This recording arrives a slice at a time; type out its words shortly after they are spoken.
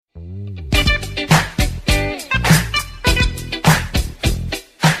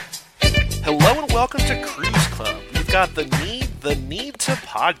welcome to Cruise Club. We've got the Need to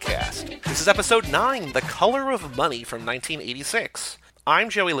podcast. This is episode 9, The Color of Money from 1986.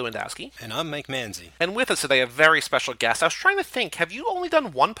 I'm Joey Lewandowski. And I'm Mike Manzi. And with us today, a very special guest. I was trying to think, have you only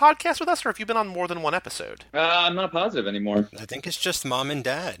done one podcast with us, or have you been on more than one episode? I'm not positive anymore. I think it's just Mom and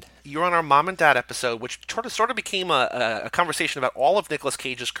Dad. You're on our Mom and Dad episode, which sort of became a conversation about all of Nicolas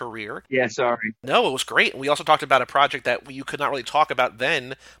Cage's career. Yeah, sorry. No, it was great. And we also talked about a project that you could not really talk about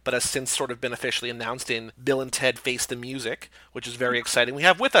then, but has since sort of been officially announced in Bill and Ted Face the Music, which is very exciting. We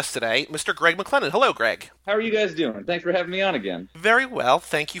have with us today Mr. Greg McLennan. Hello, Greg. How are you guys doing? Thanks for having me on again. Very well.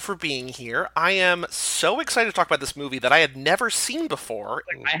 Thank you for being here. I am so excited to talk about this movie that I had never seen before.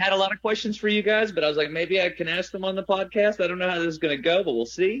 I had a lot of questions for you guys, but I was like, maybe I can ask them on the podcast. I don't know how this is going to go, but we'll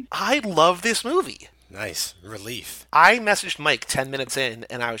see. I love this movie. Nice. Relief. I messaged Mike 10 minutes in,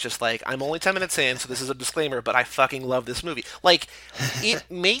 and I was just like, I'm only 10 minutes in, so this is a disclaimer, but I fucking love this movie. Like, it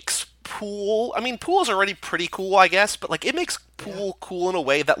makes Pool... I mean, Pool's already pretty cool, I guess, but, like, it makes Pool cool in a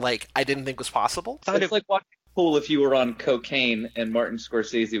way that, like, I didn't think was possible. It's like watching Pool if you were on cocaine and Martin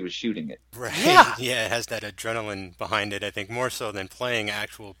Scorsese was shooting it. Right. Yeah. Yeah, it has that adrenaline behind it, I think, more so than playing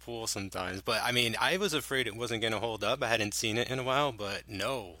actual pool sometimes. But, I mean, I was afraid it wasn't going to hold up. I hadn't seen it in a while, but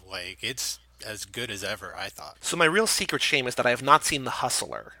no, like, it's as good as ever, I thought. So my real secret shame is that I have not seen The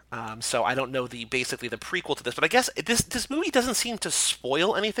Hustler, so I don't know basically the prequel to this. But I guess this movie doesn't seem to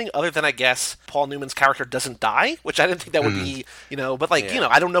spoil anything other than, I guess, Paul Newman's character doesn't die, which I didn't think that would be, but like,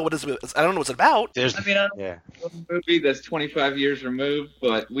 I don't know what it's about. I don't know a movie that's 25 years removed,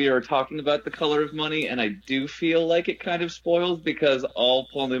 but we are talking about The Color of Money, and I do feel like it kind of spoils because all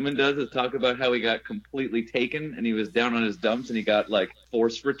Paul Newman does is talk about how he got completely taken and he was down on his dumps and he got like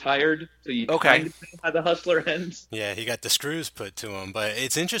force retired. So you kind of know how The Hustler ends. Yeah, he got the screws put to him. But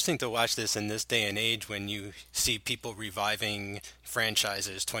it's interesting to watch this in this day and age when you see people reviving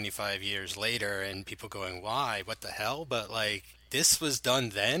franchises 25 years later and people going, why? What the hell? But, like, this was done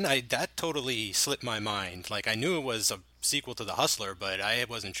then? That totally slipped my mind. Like, I knew it was a sequel to The Hustler, but I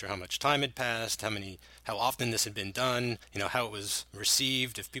wasn't sure how much time had passed, how often this had been done, how it was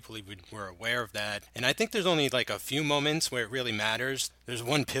received, if people even were aware of that. And I think there's only like a few moments where it really matters. There's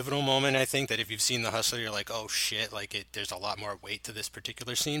one pivotal moment, I think, that if you've seen The Hustler, you're like, oh shit, like there's a lot more weight to this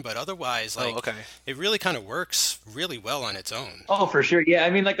particular scene. But otherwise, it really kind of works really well on its own. Oh, for sure. Yeah,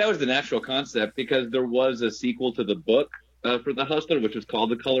 I mean, like that was the natural concept because there was a sequel to the book for The Hustler, which was called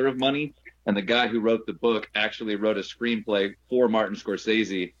The Color of Money. And the guy who wrote the book actually wrote a screenplay for Martin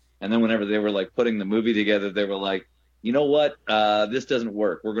Scorsese. And then whenever they were like putting the movie together, they were like, you know what? This doesn't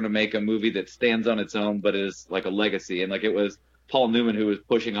work. We're going to make a movie that stands on its own, but is like a legacy. And like it was Paul Newman who was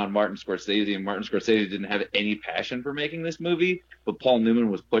pushing on Martin Scorsese, and Martin Scorsese didn't have any passion for making this movie, but Paul Newman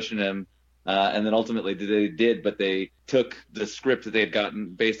was pushing him. And then ultimately they did, but they took the script that they had gotten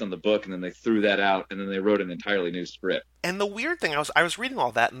based on the book, and then they threw that out, and then they wrote an entirely new script. And the weird thing, I was reading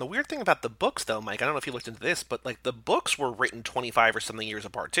all that, and the weird thing about the books, though, Mike, I don't know if you looked into this, but like the books were written 25 or something years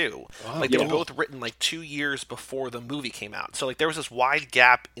apart too. Wow. They were both written like 2 years before the movie came out. So like there was this wide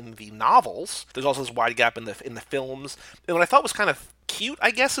gap in the novels. There's also this wide gap in the films. And what I thought was kind of cute,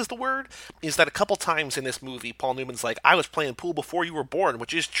 I guess is the word, is that a couple times in this movie, Paul Newman's like, I was playing pool before you were born,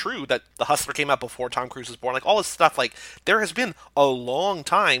 which is true that The Hustler came out before Tom Cruise was born. Like all this stuff, like there has been a long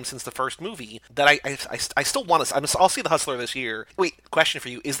time since the first movie that I still want to. I'll see The Hustler this year. Wait, question for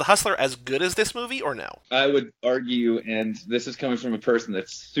you: is The Hustler as good as this movie or no? I would argue, and this is coming from a person that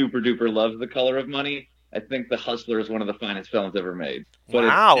super duper loves The Color of Money, I think The Hustler is one of the finest films ever made. But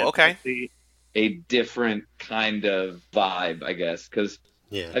wow. it's Okay. A different kind of vibe, I guess, because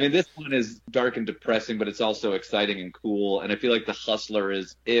I mean, this one is dark and depressing, but it's also exciting and cool. And I feel like The Hustler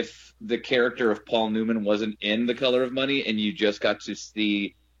is if the character of Paul Newman wasn't in The Color of Money and you just got to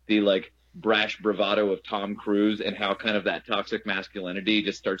see the like brash bravado of Tom Cruise and how kind of that toxic masculinity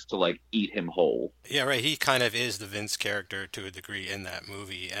just starts to like eat him whole. Yeah, right. He kind of is the Vince character to a degree in that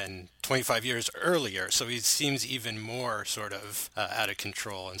movie, and 25 years earlier, so he seems even more sort of out of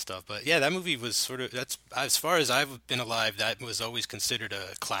control and stuff. But yeah, that movie was sort of, that's as far as I've been alive, that was always considered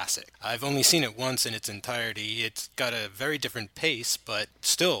a classic. I've only seen it once in its entirety. It's got a very different pace, but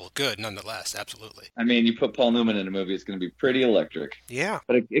still good nonetheless. Absolutely. I mean, you put Paul Newman in a movie, it's going to be pretty electric. Yeah.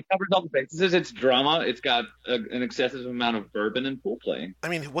 But it covers all the bases. It's drama. It's got an excessive amount of bourbon and pool playing. I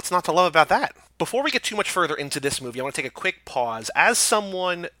mean, what's not to love about that? Before we get too much further into this movie, I want to take a quick pause. As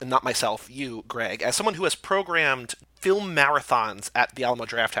someone, not myself, you, Greg, as someone who has programmed film marathons at the Alamo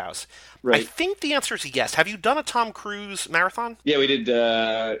Drafthouse. Right. I think the answer is yes. Have you done a Tom Cruise marathon? Yeah, we did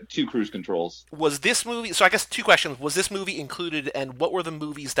 2 Cruise Controls. Was this movie, so I guess 2 questions, was this movie included, and what were the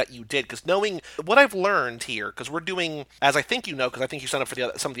movies that you did? Because knowing what I've learned here, because we're doing, as I think you know, because I think you signed up for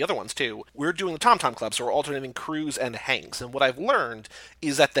some of the other ones too, we're doing the Tom Tom Club, so we're alternating Cruise and Hanks. And what I've learned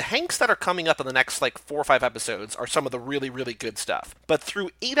is that the Hanks that are coming up in the next 4 or 5 episodes are some of the really, really good stuff. But through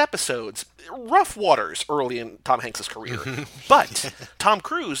 8 episodes, rough waters early in Tom Hanks' career. But Tom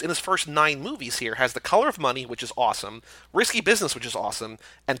Cruise, in his first 9 movies here, has The Color of Money, which is awesome, Risky Business, which is awesome,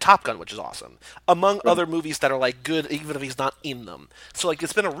 and Top Gun, which is awesome, among other movies that are good even if he's not in them. So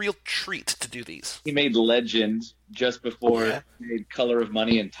it's been a real treat to do these. He made Legend just before he made Color of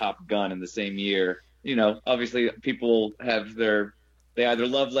Money and Top Gun in the same year. Obviously people have they either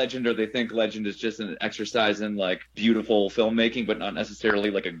love Legend or they think Legend is just an exercise in beautiful filmmaking, but not necessarily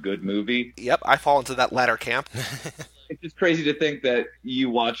a good movie. Yep, I fall into that latter camp. It's just crazy to think that you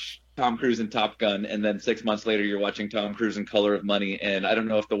watch Tom Cruise in Top Gun and then 6 months later you're watching Tom Cruise in Color of Money. And I don't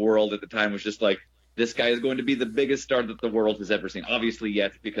know if the world at the time was just this guy is going to be the biggest star that the world has ever seen. Obviously,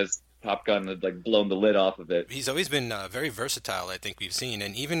 yes, because Top Gun had blown the lid off of it. He's always been very versatile, I think we've seen.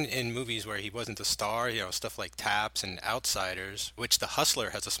 And even in movies where he wasn't a star, stuff like Taps and Outsiders, which The Hustler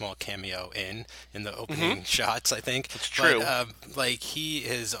has a small cameo in the opening shots, I think. It's true. But, he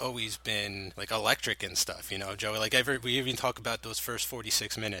has always been, electric and stuff, Joey. We even talk about those first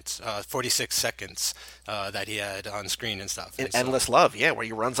 46 seconds that he had on screen and stuff. In Endless Love, where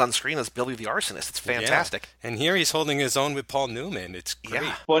he runs on screen as Billy the Arsonist. It's fantastic. Yeah. And here he's holding his own with Paul Newman. It's great.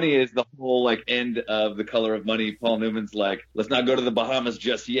 Yeah. Funny is the whole end of The Color of Money. Paul Newman's let's not go to the Bahamas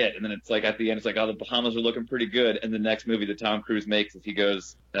just yet. And then it's at the end, it's oh, the Bahamas are looking pretty good. And the next movie that Tom Cruise makes is he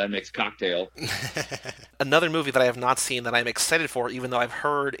goes and makes Cocktail. Another movie that I have not seen that I'm excited for, even though I've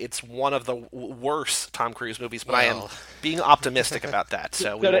heard it's one of the worst Tom Cruise movies, but I am being optimistic about that.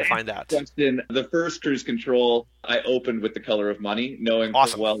 So we will find out. The first Cruise Control, I opened with The Color of Money, knowing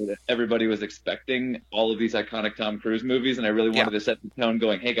well that everybody was expecting all of these iconic Tom Cruise movies, and I really wanted to set the tone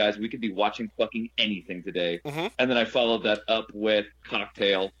going, hey guys, we could be watching fucking anything today. And then I followed that up with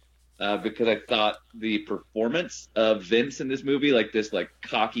Cocktail, because I thought the performance of Vince in this movie, this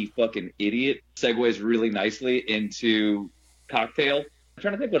cocky fucking idiot, segues really nicely into Cocktail. I'm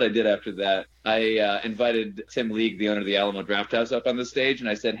trying to think what I did after that. I invited Tim League, the owner of the Alamo Drafthouse, up on the stage, and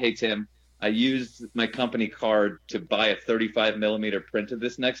I said, hey Tim, I used my company card to buy a 35 millimeter print of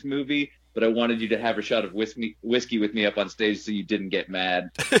this next movie, but I wanted you to have a shot of whiskey with me up on stage so you didn't get mad.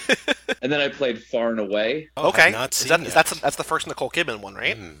 And then I played Far and Away. Okay. That's the first Nicole Kidman one,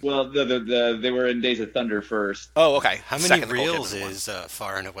 right? Well, they were in Days of Thunder first. Oh, okay. How many reels is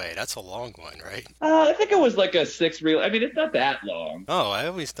Far and Away? That's a long one, right? I think it was a 6 reel. I mean, it's not that long. Oh, I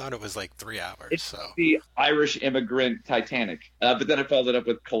always thought it was 3 hours. It's the Irish immigrant Titanic. But then I followed it up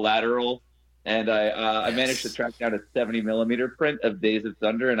with Collateral. And I managed to track down a 70 millimeter print of Days of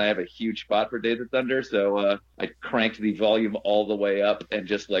Thunder, and I have a huge spot for Days of Thunder, so I cranked the volume all the way up and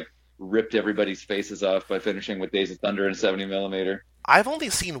just ripped everybody's faces off by finishing with Days of Thunder in 70 millimeter. I've only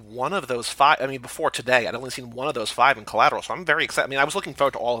seen one of those 5. I mean, before today, I'd only seen one of those 5 in Collateral, so I'm very excited. I mean, I was looking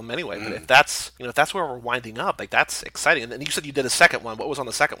forward to all of them anyway. But if that's where we're winding up, that's exciting. And then you said you did a second one. What was on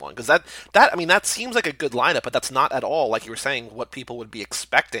the second one? Because that seems like a good lineup, but that's not at all, like you were saying, what people would be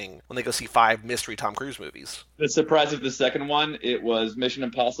expecting when they go see 5 mystery Tom Cruise movies. The surprise of the second one, it was Mission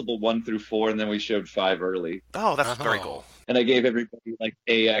Impossible 1 through 4, and then we showed 5 early. Oh, that's very cool. And I gave everybody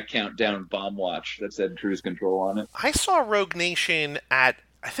a countdown bomb watch that said Cruise Control on it. I saw Rogue Nation at,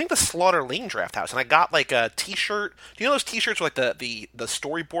 I think, the Slaughter Lane Drafthouse, and I got a T-shirt. Do you know those T-shirts with the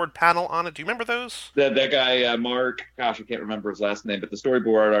storyboard panel on it? Do you remember those? That guy, Mark, gosh, I can't remember his last name, but the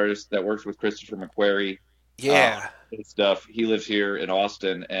storyboard artist that works with Christopher McQuarrie. Yeah. Stuff. He lives here in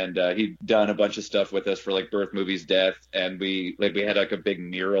Austin, and he'd done a bunch of stuff with us for Birth, Movies, Death, and we had a big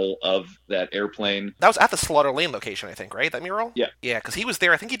mural of that airplane. That was at the Slaughter Lane location, I think, right? That mural? Yeah. Yeah, because he was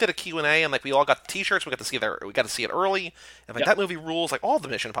there. I think he did a Q&A, and we all got the T-shirts. We got to see it early, and that movie rules. All the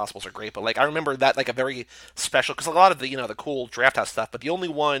Mission Impossibles are great, but I remember that a very special, because a lot of the the cool Drafthouse stuff, but the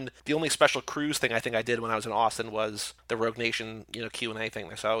only special cruise thing I think I did when I was in Austin was the Rogue Nation Q&A thing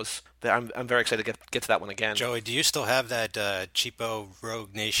there. So I'm very excited to get to that one again. Joey, do you still have that cheapo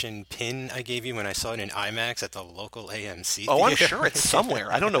Rogue Nation pin I gave you when I saw it in IMAX at the local AMC? Oh, I'm sure it's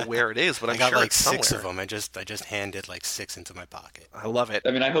somewhere. I don't know where it is, but I'm sure it's somewhere. I got 6 of them. I just handed 6 into my pocket. I love it.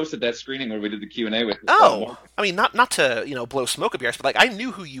 I mean, I hosted that screening where we did the Q&A with. Oh, I mean, not to blow smoke up your ass, but I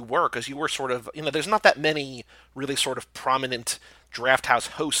knew who you were because you were sort of there's not that many really sort of prominent Drafthouse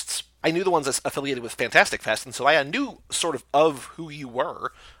hosts I knew the ones that's affiliated with Fantastic Fest, and so I knew sort of who you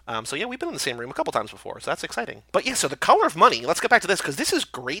were. So yeah, we've been in the same room a couple times before, so that's exciting. But yeah, so The Color of Money, let's get back to this, because this is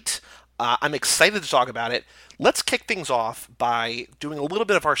great. I'm excited to talk about it. Let's kick things off by doing a little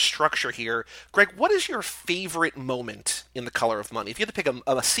bit of our structure here. Greg, what is your favorite moment in The Color of Money? If you had to pick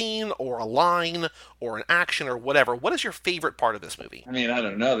a scene or a line or an action or whatever, what is your favorite part of this movie? I mean, I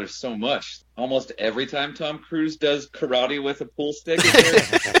don't know. There's so much. Almost every time Tom Cruise does karate with a pool stick.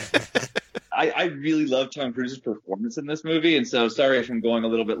 I really love Tom Cruise's performance in this movie, and so sorry if I'm going a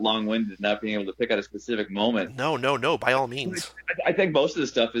little bit long-winded, not being able to pick out a specific moment. No, by all means. I think most of the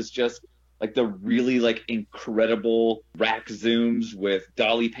stuff is just like the really like incredible rack zooms with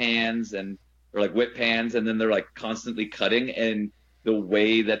dolly pans or like whip pans, and then they're like constantly cutting, and the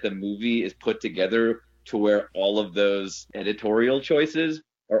way that the movie is put together to where all of those editorial choices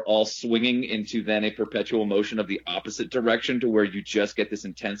are all swinging into then a perpetual motion of the opposite direction to where you just get this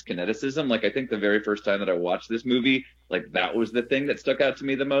intense kineticism. Like, I think the very first time that I watched this movie, like, that was the thing that stuck out to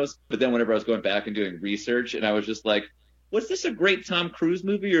me the most. But then whenever I was going back and doing research, and I was just like, was this a great Tom Cruise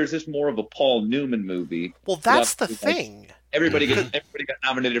movie, or is this more of a Paul Newman movie? Well, that's the thing. Everybody got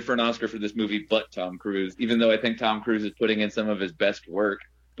nominated for an Oscar for this movie but Tom Cruise, even though I think Tom Cruise is putting in some of his best work.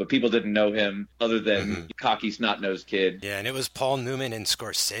 But people didn't know him other than cocky, snot-nosed kid. Yeah, and it was Paul Newman and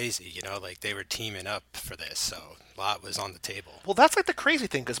Scorsese, you know, like they were teaming up for this, so a lot was on the table. Well, that's like the crazy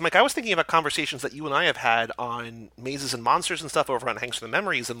thing, because, Mike, I was thinking about conversations that you and I have had on Mazes and Monsters and stuff over on Hanks for the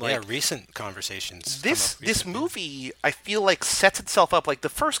Memories, and like... Yeah, recent conversations. This movie, I feel like, sets itself up, like, the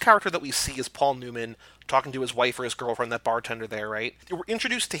first character that we see is Paul Newman talking to his wife or his girlfriend, that bartender there, right? We're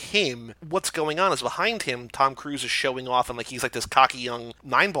introduced to him. What's going on is behind him, Tom Cruise is showing off, and like he's like this cocky young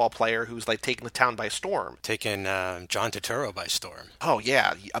nine-ball player who's like taking the town by storm. Taking John Turturro by storm. Oh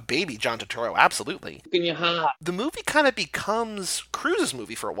yeah, a baby John Turturro, absolutely. The movie kind of becomes Cruise's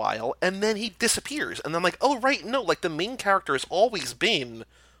movie for a while, and then he disappears. And I'm like, oh right, no, like the main character has always been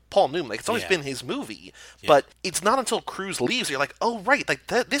Paul Newman. Like, it's always been his movie, but it's not until Cruise leaves you're like, oh right, like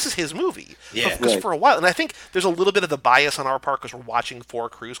this is his movie. Yeah, because for a while, and I think there's a little bit of the bias on our part because we're watching for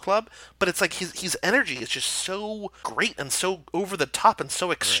Cruise Club, but it's like his energy is just so great and so over the top and so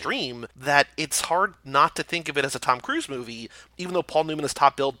extreme that it's hard not to think of it as a Tom Cruise movie, even though Paul Newman is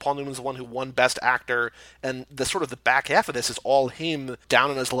top billed. Paul Newman's the one who won Best Actor, and the sort of the back half of this is all him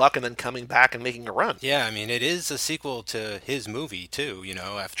down on his luck and then coming back and making a run. Yeah, I mean, it is a sequel to his movie too, you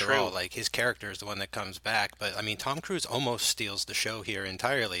know, after True. all, like his character is the one that comes back, but I mean, Tom Cruise almost steals the show here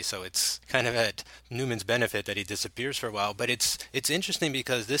entirely, so it's kind of at Newman's benefit that he disappears for a while. But it's interesting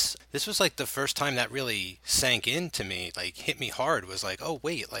because this was like the first time that really sank into me, like hit me hard, was like, oh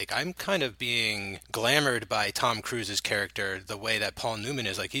wait, like I'm kind of being glamored by Tom Cruise's character the way that Paul Newman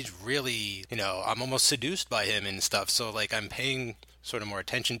is. Like, he's really, you know, I'm almost seduced by him and stuff, so like I'm paying sort of more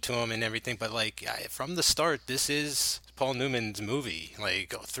attention to him and everything. But like from the start, this is Paul Newman's movie,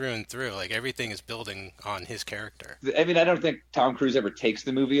 like through and through. Like everything is building on his character. I mean, I don't think Tom Cruise ever takes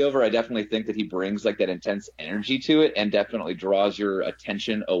the movie over. I definitely think that he brings like that intense energy to it and definitely draws your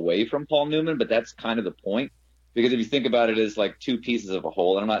attention away from Paul Newman. But that's kind of the point, because if you think about it as like two pieces of a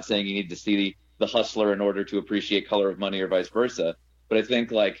whole, and I'm not saying you need to see the Hustler in order to appreciate Color of Money or vice versa, but I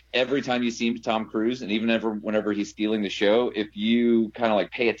think like every time you see Tom Cruise, and even whenever he's stealing the show, if you kind of like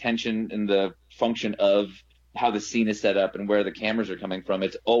pay attention in the function of how the scene is set up and where the cameras are coming from,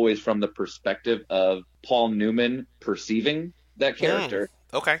 it's always from the perspective of Paul Newman perceiving that character.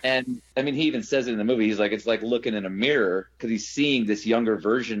 Okay. And I mean, he even says it in the movie. He's like, it's like looking in a mirror, because he's seeing this younger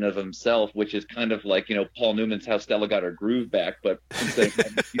version of himself, which is kind of like, you know, Paul Newman's How Stella Got Her Groove Back, but instead of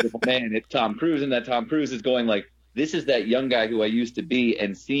that beautiful man, it's Tom Cruise, and that Tom Cruise is going like, this is that young guy who I used to be,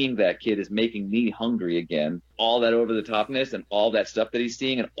 and seeing that kid is making me hungry again. All that over the topness and all that stuff that he's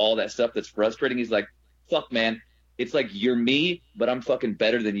seeing and all that stuff that's frustrating. He's like, fuck, man, it's like you're me, but I'm fucking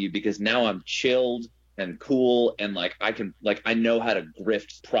better than you, because now I'm chilled and cool, and like I know how to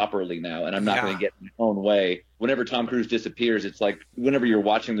grift properly now, and I'm not going to get in my own way. Whenever Tom Cruise disappears, it's like whenever you're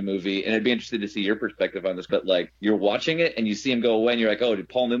watching the movie, and I'd be interested to see your perspective on this, but like you're watching it and you see him go away and you're like, oh, did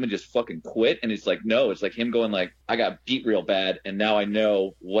Paul Newman just fucking quit? And it's like, no, it's like him going like, I got beat real bad, and now I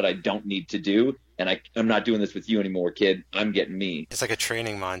know what I don't need to do, and I'm not doing this with you anymore, kid. I'm getting me. It's like a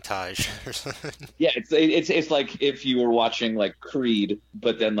training montage or something. Yeah, it's like if you were watching like Creed,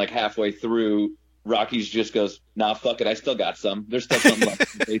 but then like halfway through, Rocky's just goes, nah, fuck it, I still got some. There's still something left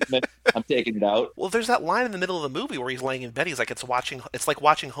in the basement. I'm taking it out. Well, there's that line in the middle of the movie where he's laying in bed. He's like, it's like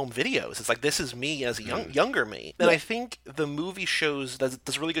watching home videos. It's like, this is me as a younger me. And I think the movie does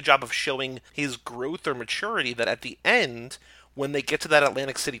a really good job of showing his growth or maturity, that at the end, when they get to that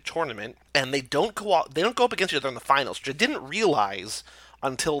Atlantic City tournament and they don't go up against each other in the finals, which I didn't realize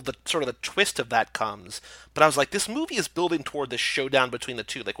until the sort of the twist of that comes. But I was like, this movie is building toward this showdown between the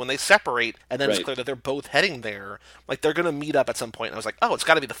two. Like when they separate, and then it's clear that they're both heading there. Like they're gonna meet up at some point. And I was like, oh, it's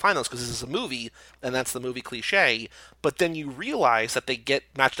got to be the finals because this is a movie, and that's the movie cliche. But then you realize that they get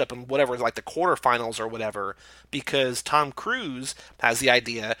matched up in whatever, like the quarterfinals or whatever, because Tom Cruise has the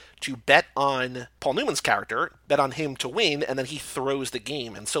idea to bet on Paul Newman's character, bet on him to win, and then he throws the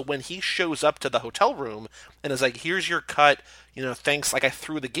game. And so when he shows up to the hotel room and is like, here's your cut, thanks, like I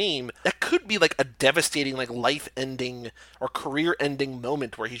threw the game, that could be like a devastating, like life-ending or career-ending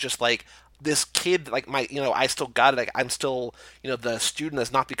moment where he's just like, this kid, like I still got it. Like I'm still, the student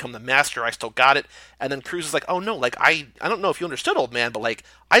has not become the master. I still got it. And then Cruz is like, oh no, like I don't know if you understood, old man, but like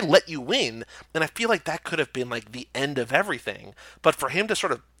I let you win. And I feel like that could have been like the end of everything. But for him to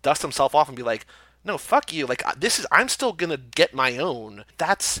sort of dust himself off and be like, no, fuck you. Like I'm still gonna get my own.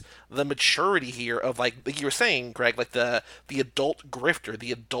 That's the maturity here of like you were saying, Greg, like the adult grifter,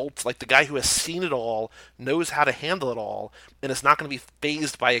 the adult, like the guy who has seen it all, knows how to handle it all, and is not going to be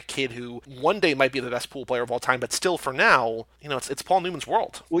fazed by a kid who one day might be the best pool player of all time, but still for now, it's Paul Newman's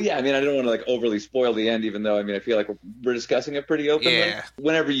world. Well, yeah, I mean, I don't want to like overly spoil the end, even though I feel like we're discussing it pretty openly. Yeah.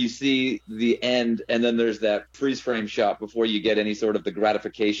 Whenever you see the end, and then there's that freeze frame shot before you get any sort of the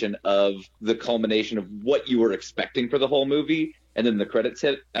gratification of the culmination of what you were expecting for the whole movie, and then the credits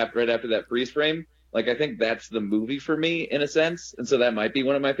hit right after that freeze frame. Like, I think that's the movie for me in a sense. And so that might be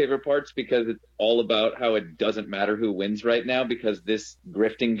one of my favorite parts because it's all about how it doesn't matter who wins right now because this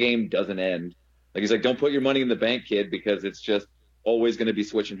grifting game doesn't end. Like, he's like, don't put your money in the bank, kid, because it's just always going to be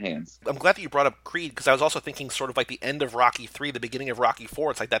switching hands. I'm glad that you brought up Creed because I was also thinking sort of like the end of Rocky 3, the beginning of Rocky 4.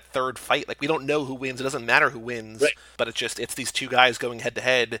 It's like that third fight. Like we don't know who wins. It doesn't matter who wins, right. But it's these two guys going head to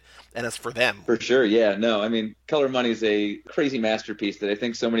head, and it's for them. For sure, yeah. No, I mean, Color of Money is a crazy masterpiece that I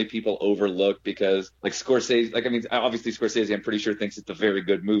think so many people overlook because, like Scorsese, obviously Scorsese, I'm pretty sure thinks it's a very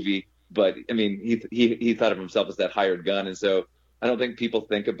good movie, but I mean, he thought of himself as that hired gun, and so I don't think people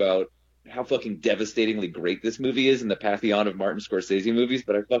think about how fucking devastatingly great this movie is in the pantheon of Martin Scorsese movies,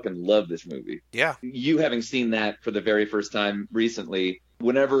 but I fucking love this movie. Yeah. You having seen that for the very first time recently,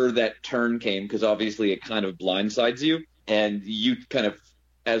 whenever that turn came, because obviously it kind of blindsides you, and you kind of,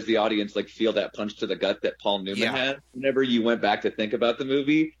 as the audience, like feel that punch to the gut that Paul Newman had. Whenever you went back to think about the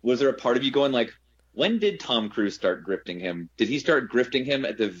movie, was there a part of you going like, when did Tom Cruise start grifting him? Did he start grifting him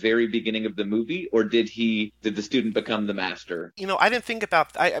at the very beginning of the movie, or did the student become the master? I didn't think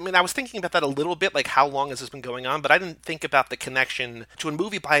about. I was thinking about that a little bit, like how long has this been going on? But I didn't think about the connection to a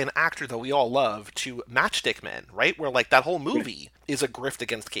movie by an actor that we all love to Matchstick Men, right? Where like that whole movie is a grift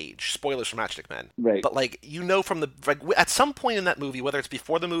against Cage. Spoilers for Matchstick Men, right? But like from at some point in that movie, whether it's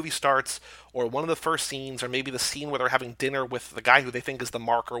before the movie starts or one of the first scenes, or maybe the scene where they're having dinner with the guy who they think is the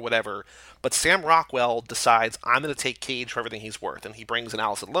mark or whatever, but Sam Rockwell decides, I'm going to take Cage for everything he's worth, and he brings in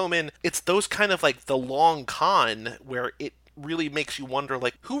Alison Lohman. It's those kind of like the long con where it really makes you wonder,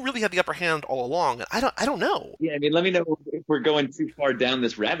 like, who really had the upper hand all along? I don't know. Yeah, I mean, let me know if we're going too far down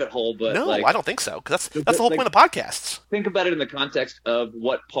this rabbit hole, but no, I don't think so, because that's the whole point of podcasts. Think about it in the context of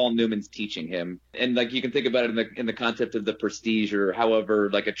what Paul Newman's teaching him, and like you can think about it in the concept of the Prestige, or however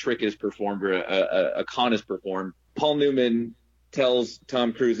like a trick is performed or a con is performed. Paul Newman tells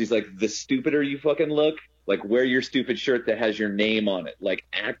Tom Cruise, he's like, the stupider you fucking look, like wear your stupid shirt that has your name on it, like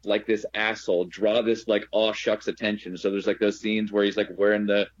act like this asshole, draw this like aw shucks attention. So there's like those scenes where he's like wearing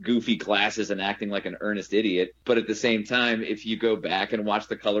the goofy glasses and acting like an earnest idiot. But at the same time, if you go back and watch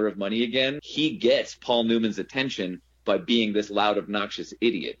The Color of Money again, he gets Paul Newman's attention by being this loud, obnoxious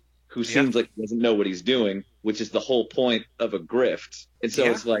idiot who seems like he doesn't know what he's doing, which is the whole point of a grift. And so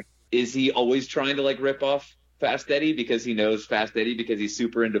it's like, is he always trying to like rip off Fast Eddie because he knows Fast Eddie because he's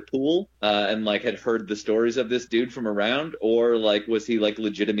super into pool and like had heard the stories of this dude from around, or like was he like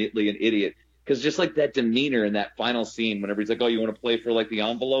legitimately an idiot? Because just like that demeanor in that final scene, whenever he's like, oh, you want to play for like the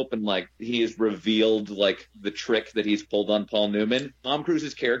envelope, and like he has revealed like the trick that he's pulled on Paul Newman. Tom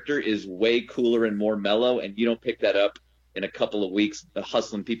Cruise's character is way cooler and more mellow, and you don't pick that up in a couple of weeks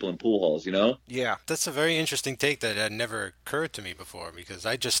hustling people in pool halls, Yeah, that's a very interesting take that had never occurred to me before, because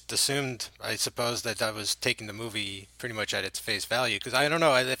I just assumed, I suppose, that I was taking the movie pretty much at its face value, because I don't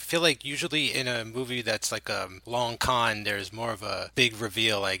know, I feel like usually in a movie that's like a long con, there's more of a big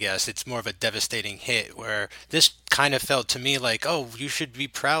reveal, I guess. It's more of a devastating hit, where this kind of felt to me like, oh, you should be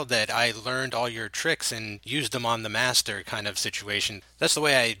proud that I learned all your tricks and used them on the master kind of situation. That's the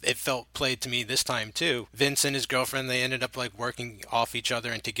way it felt played to me this time too. Vince and his girlfriend, they ended ended up like working off each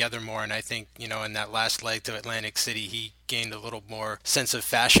other and together more. And I think, in that last leg to Atlantic City, he gained a little more sense of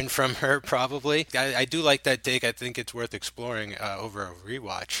fashion from her, probably. I do like that take. I think it's worth exploring over a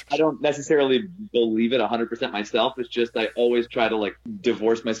rewatch. I don't necessarily believe it 100% myself. It's just I always try to like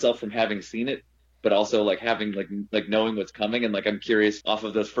divorce myself from having seen it, but also like having like knowing what's coming, and like I'm curious off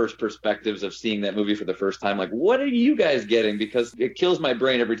of those first perspectives of seeing that movie for the first time, like what are you guys getting? Because it kills my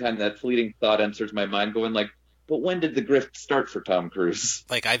brain every time that fleeting thought enters my mind, going like, but when did the grift start for Tom Cruise?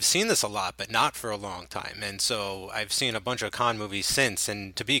 Like, I've seen this a lot, but not for a long time. And so I've seen a bunch of con movies since.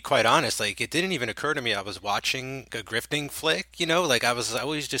 And to be quite honest, like, it didn't even occur to me I was watching a grifting flick, Like, I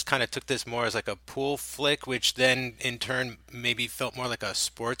always just kind of took this more as like a pool flick, which then in turn maybe felt more like a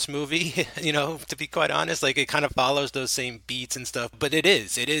sports movie, to be quite honest. Like, it kind of follows those same beats and stuff. But it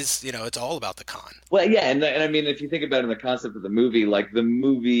is, it's all about the con. Well, yeah. And I mean, if you think about it in the concept of the movie, like, the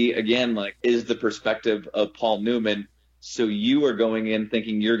movie, again, like, is the perspective of Paul Newman. So you are going in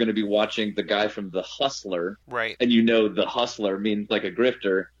thinking you're going to be watching the guy from The Hustler. Right. And The Hustler means like a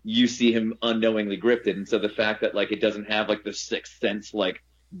grifter. You see him unknowingly grifted. And so the fact that like it doesn't have like the Sixth Sense like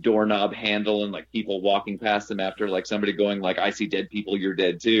doorknob handle and like people walking past him after like somebody going like, I see dead people, you're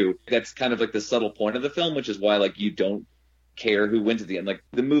dead too. That's kind of like the subtle point of the film, which is why like you don't care who wins at the end. Like,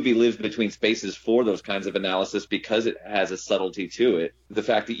 the movie lives between spaces for those kinds of analysis because it has a subtlety to it. The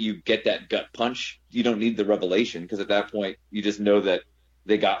fact that you get that gut punch, you don't need the revelation, because at that point you just know that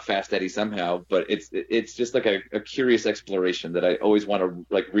they got Fast Eddie somehow. But it's just like a curious exploration that I always want to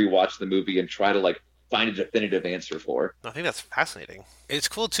like rewatch the movie and try to like find a definitive answer for. I think that's fascinating. It's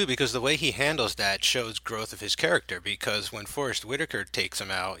cool too because the way he handles that shows growth of his character, because when Forrest Whitaker takes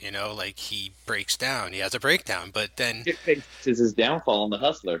him out, like he breaks down, he has a breakdown, but then It is his downfall in The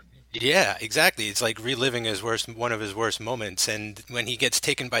Hustler. Yeah, exactly. It's like reliving one of his worst moments. And when he gets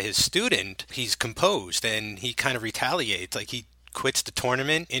taken by his student, he's composed and he kind of retaliates. Like, he quits the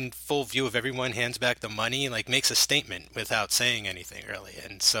tournament in full view of everyone, hands back the money, like makes a statement without saying anything really.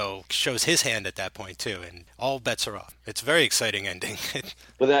 And so shows his hand at that point too. And all bets are off. It's a very exciting ending.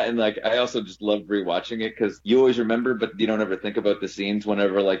 Well, that, and like I also just love rewatching it because you always remember, but you don't ever think about the scenes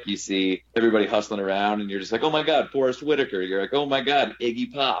whenever like you see everybody hustling around and you're just like, oh my God, Forrest Whitaker. You're like, oh my God,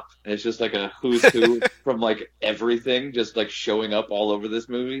 Iggy Pop. And it's just like a who's who from like everything just like showing up all over this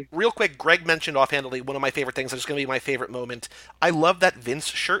movie. Real quick, Greg mentioned offhandedly one of my favorite things. That's going to be my favorite moment. I love that Vince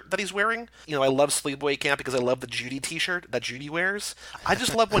shirt that he's wearing. I love Sleepaway Camp because I love the Judy t-shirt that Judy wears. I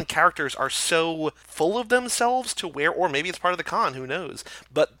just love when characters are so full of themselves to wear, or maybe it's part of the con, who knows,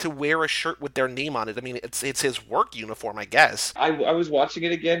 but to wear a shirt with their name on it. I mean, it's his work uniform, I guess. I was watching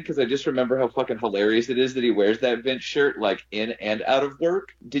it again because I just remember how fucking hilarious it is that he wears that Vince shirt like in and out of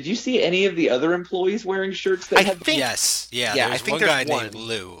work. Did you see any of the other employees wearing shirts that Yes. Yeah, I there's think one there's guy one named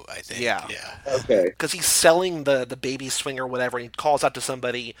Lou, I think. Yeah. Okay. Because he's selling the baby swing or whatever, and he calls out to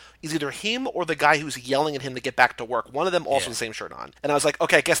somebody. It's either him or the guy who's yelling at him to get back to work. One of them also the same shirt on. And I was like,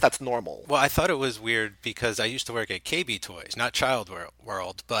 okay, I guess that's normal. Well, I thought it was weird because I used to work at KB Toys, not Child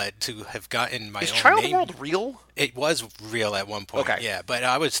World, but to have gotten my Is own Child name... World real? It was real at one point, Okay. yeah. But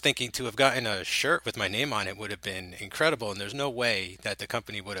I was thinking to have gotten a shirt with my name on it would have been incredible, and there's no way that the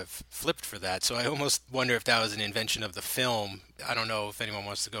company would have flipped for that. So I almost wonder if that was an invention of the film. I don't know if anyone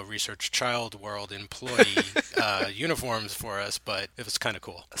wants to go research Child World employee uniforms for us, but it was kind of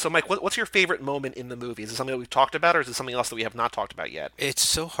cool. So, Mike, what's your favorite moment in the movie? Is it something that we've talked about, or is it something else that we have not talked about yet? It's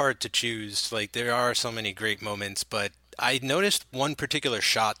so hard to choose. Like, there are so many great moments, but I noticed one particular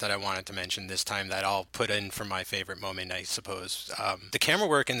shot that I wanted to mention this time that I'll put in for my favorite moment, I suppose. The camera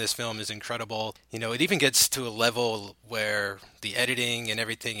work in this film is incredible. It even gets to a level where the editing and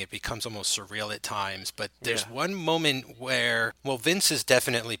everything, it becomes almost surreal at times. But there's one moment where, Vince is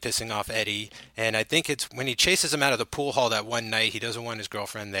definitely pissing off Eddie. And I think it's when he chases him out of the pool hall that one night. He doesn't want his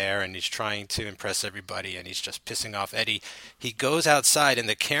girlfriend there, and he's trying to impress everybody, and he's just pissing off Eddie. He goes outside, and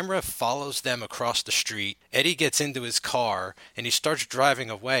the camera follows them across the street. Eddie gets into his car, and he starts driving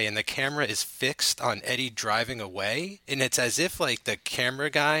away, and the camera is fixed on Eddie driving away. And it's as if, like, the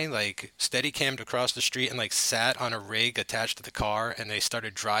camera guy, like, steady-cammed across the street and, like, sat on a rig attached to the car, and they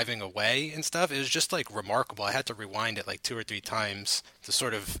started driving away and stuff. It was just, like, remarkable. I had to rewind it, like, 2 or 3 times to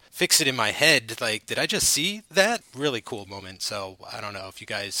sort of fix it in my head. Like, did I just see that? Really cool moment. So I don't know if you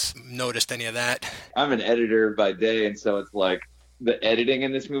guys noticed any of that. I'm an editor by day, and so it's like the editing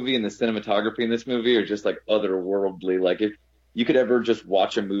in this movie and the cinematography in this movie are just like otherworldly. Like, if you could ever just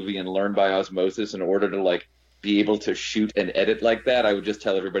watch a movie and learn by osmosis in order to like be able to shoot and edit like that, I would just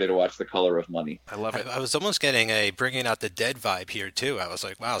tell everybody to watch The Color of Money. I love it. I was almost getting a Bringing Out the Dead vibe here too. I was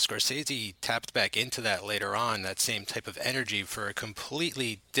like, wow, Scorsese tapped back into that later on, that same type of energy for a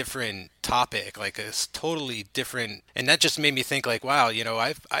completely different topic, like a totally different, and that just made me think like, wow,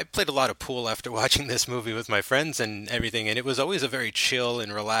 I played a lot of pool after watching this movie with my friends and everything, and it was always a very chill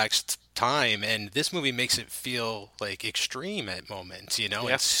and relaxed time, and this movie makes it feel like extreme at moments, Yeah.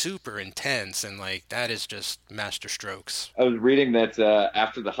 and super intense, and like that is just master strokes. I was reading that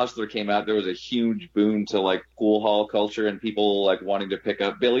after The Hustler came out, there was a huge boom to like pool hall culture and people like wanting to pick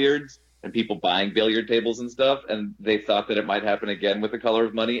up billiards and people buying billiard tables and stuff. And they thought that it might happen again with The Color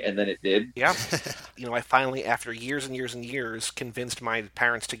of Money, and then it did. Yeah. I finally, after years and years and years, convinced my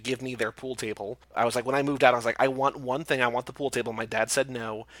parents to give me their pool table. I was like, when I moved out, I was like, I want one thing. I want the pool table. My dad said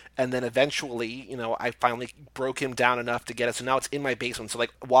no. And then eventually, I finally broke him down enough to get it. So now it's in my basement. So,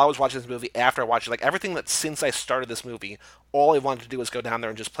 like, while I was watching this movie, after I watched it, like, everything that since I started this movie, all I wanted to do was go down there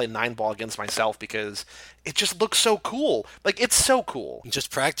and just play 9-ball against myself because it just looks so cool. Like, it's so cool.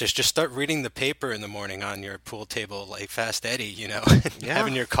 Just practice. Just start reading the paper in the morning on your pool table like Fast Eddie, Yeah.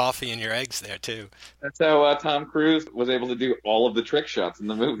 having your coffee and your eggs there too. That's how Tom Cruise was able to do all of the trick shots in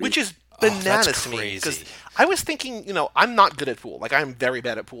the movie. Which is that's bananas to me. crazy. Because I was thinking, I'm not good at pool. Like, I'm very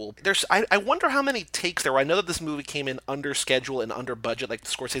bad at pool. I wonder how many takes there were. I know that this movie came in under schedule and under budget. Like,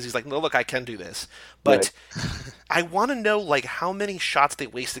 Scorsese's like, no, look, I can do this. But I want to know, like, how many shots they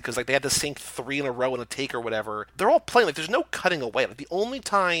wasted because, like, they had to sink 3 in a row in a take or whatever. They're all playing. Like, there's no cutting away. Like, the only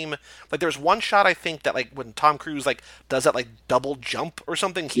time, like, there's one shot, I think, that, like, when Tom Cruise, like, does that, like, double jump or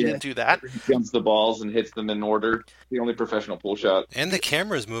something, he didn't do that. He jumps the balls and hits them in order. The only professional pool shot. And the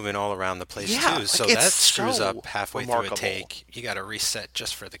camera's moving all around the place Yeah, too, so like, that it's screws so up halfway remarkable. through a take. You got to reset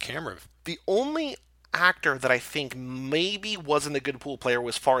just for the camera. The only actor that I think maybe wasn't a good pool player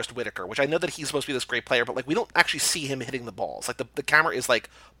was Forrest Whitaker, which I know that he's supposed to be this great player, but like we don't actually see him hitting the balls. Like the camera is like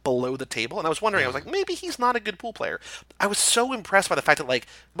below the table, and I was wondering, I was like, maybe he's not a good pool player. I was so impressed by the fact that like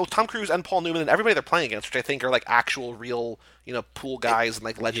both Tom Cruise and Paul Newman and everybody they're playing against, which I think are like actual real, pool guys and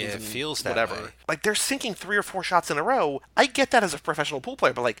like legends Yeah, it and feels that whatever. way. Like they're sinking 3 or 4 shots in a row. I get that as a professional pool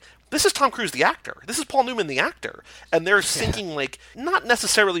player, but like this is Tom Cruise the actor. This is Paul Newman the actor, and they're sinking like not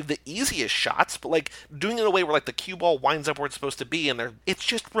necessarily the easiest shots, but like doing it in a way where like the cue ball winds up where it's supposed to be, and it's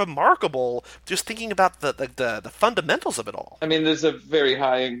just remarkable. Just thinking about the fundamentals of it all. I mean, there's a very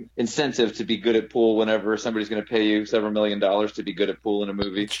high incentive to be good at pool whenever somebody's going to pay you several $1 million to be good at pool in a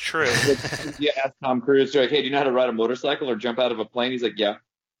movie. It's true. You ask Tom Cruise, they're like, hey, do you know how to ride a motorcycle or jump out of a plane? He's like, yeah.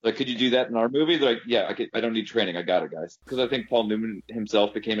 Like, could you do that in our movie? They're like, yeah, I don't need training. I got it, guys. Because I think Paul Newman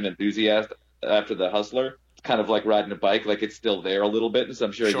himself became an enthusiast after The Hustler. It's kind of like riding a bike. Like, it's still there a little bit. And so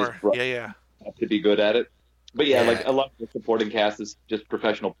I'm sure he just brought Yeah. up to be good at it. But yeah, Yeah. like a lot of the supporting cast is just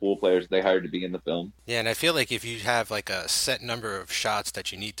professional pool players they hired to be in the film. Yeah, and I feel like if you have like a set number of shots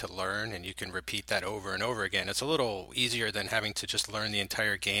that you need to learn and you can repeat that over and over again, it's a little easier than having to just learn the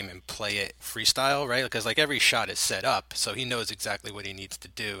entire game and play it freestyle, right? Because like every shot is set up, so he knows exactly what he needs to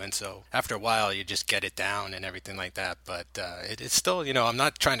do. And so after a while, you just get it down and everything like that. But it's still, I'm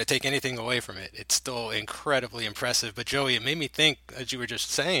not trying to take anything away from it. It's still incredibly impressive. But Joey, it made me think, as you were just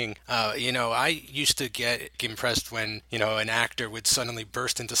saying, I used to get impressed when an actor would suddenly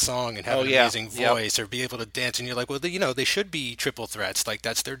burst into song and have an amazing voice or be able to dance, and you're like, well, they should be triple threats, like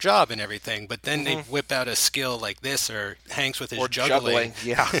that's their job and everything. But then they whip out a skill like this, or Hanks with his juggling.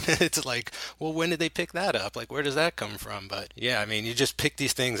 Yeah. It's like, well, when did they pick that up? Like, where does that come from? But yeah, I mean, you just pick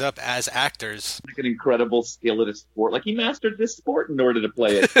these things up as actors. Like an incredible skill at a sport. Like he mastered this sport in order to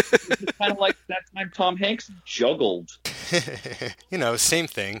play it. It's kind of like that time Tom Hanks juggled. Same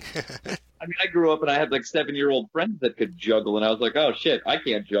thing. I mean, I grew up and I had like 7-year-old friends that could juggle, and I was like, oh shit, I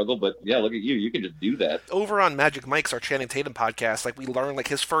can't juggle, but yeah, look at you, you can just do that. Over on Magic Mike's, our Channing Tatum podcast, like we learned, like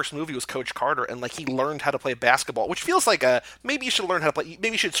his first movie was Coach Carter, and like he learned how to play basketball, which feels like maybe you should learn how to play,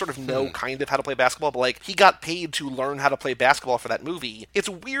 maybe you should sort of know kind of how to play basketball, but like he got paid to learn how to play basketball for that movie. It's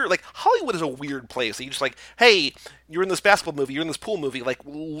weird, like Hollywood is a weird place. You just like, hey, you're in this basketball movie, you're in this pool movie, like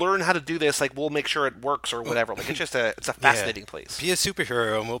learn how to do this, like we'll make sure it works or whatever. Like it's a fascinating place. Be a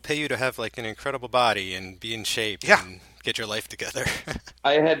superhero and we'll pay you to have like an incredible body and be in shape and get your life together.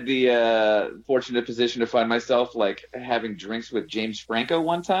 I had the fortunate position to find myself like having drinks with James Franco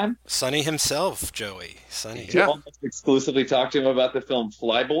one time. Sonny himself, Joey. Sonny. To almost exclusively talk to him about the film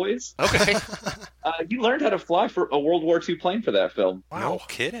Flyboys. Okay. He learned how to fly for a World War II plane for that film. No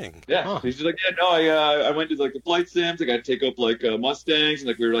kidding. Yeah, Huh. he's just like, yeah, no, I went to like the flight sims. I got to take up like Mustangs, and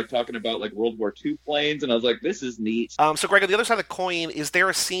like we were like talking about like World War II planes, and I was like, this is neat. So, Greg, on the other side of the coin, is there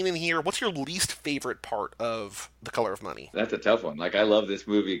a scene in here? What's your least favorite part of The Color of Money? That's a tough one. Like, I love this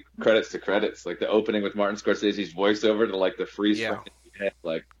movie. Credits to credits. Like the opening with Martin Scorsese's voiceover to like the freeze Yeah. frame.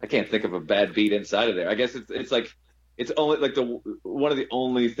 Like, I can't think of a bad beat inside of there. I guess it's like it's only like the one of the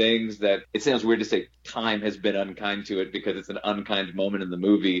only things that it sounds weird to say time has been unkind to it because it's an unkind moment in the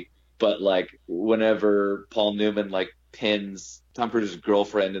movie. But like whenever Paul Newman like pins Tom Cruise's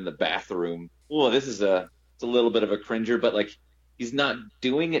girlfriend in the bathroom, oh, it's a little bit of a cringer, but like he's not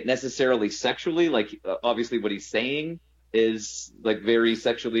doing it necessarily sexually. Like obviously what he's saying is like very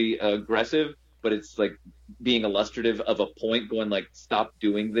sexually aggressive, but it's like being illustrative of a point, going like, stop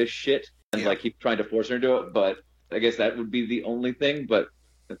doing this shit, and like he's trying to force her to it. But I guess that would be the only thing. But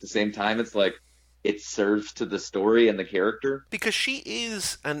at the same time, it's like it serves to the story and the character. Because she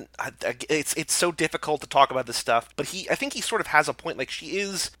is, and it's so difficult to talk about this stuff, but I think he sort of has a point. Like, she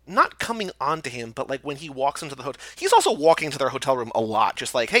is not coming on to him, but like when he walks into the hotel, he's also walking into their hotel room a lot,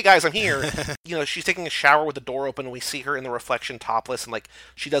 just like, hey guys, I'm here. You know, she's taking a shower with the door open, and we see her in the reflection topless, and like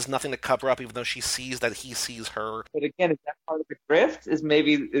she does nothing to cover up, even though she sees that he sees her. But again, is that part of the grift? Is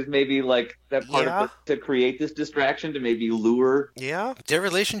maybe like that part of it to create this distraction, to maybe lure? Yeah. Their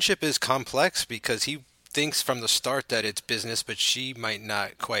relationship is complex because he thinks from the start that it's business, but she might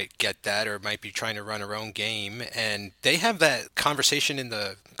not quite get that, or might be trying to run her own game. And they have that conversation in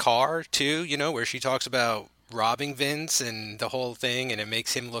the car too, you know, where she talks about robbing Vince and the whole thing, and it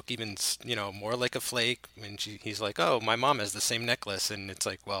makes him look even, you know, more like a flake. And he's like, oh, my mom has the same necklace, and it's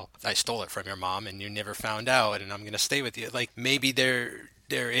like, well, I stole it from your mom and you never found out, and I'm gonna stay with you. Like, maybe there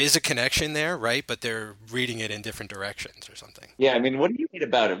is a connection there, right? But they're reading it in different directions or something. Yeah, I mean, what do you hate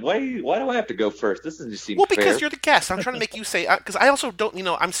about it? Why do I have to go first? This doesn't seem well, fair. because you're the guest. I'm trying to make you say, because I also don't, you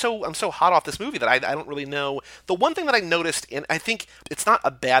know, I'm so hot off this movie that I don't really know. The one thing that I noticed, and I think it's not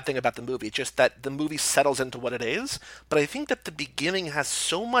a bad thing about the movie, it's just that the movie settles into what it is. But I think that the beginning has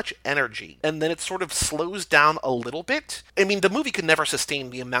so much energy, and then it sort of slows down a little bit. I mean, the movie could never sustain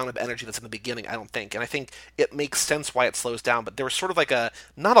the amount of energy that's in the beginning, I don't think. And I think it makes sense why it slows down. But there was sort of like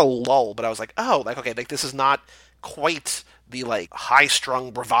not a lull, but I was like, oh, like, okay, like this is not quite the like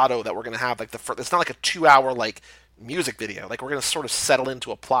high-strung bravado that we're gonna have. Like it's not like a 2-hour like music video. Like we're gonna sort of settle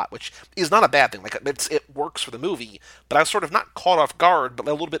into a plot, which is not a bad thing. Like it works for the movie. But I was sort of not caught off guard, but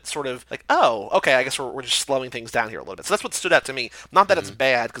a little bit sort of like, oh, okay, I guess we're just slowing things down here a little bit. So that's what stood out to me. Not that it's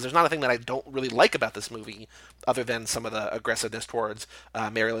bad, because there's not a thing that I don't really like about this movie, other than some of the aggressiveness towards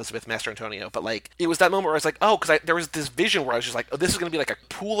Mary Elizabeth Mastrantonio. But like it was that moment where I was like, oh, because there was this vision where I was just like, oh, this is gonna be like a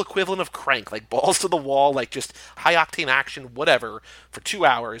pool equivalent of Crank, like balls to the wall, like just high octane action, whatever, for 2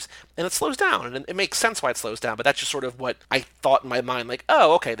 hours, and it slows down, and it makes sense why it slows down. But that's just sort of what I thought in my mind, like,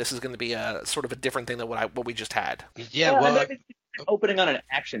 oh, okay, this is going to be a sort of a different thing than what we just had. Yeah, well, and opening on an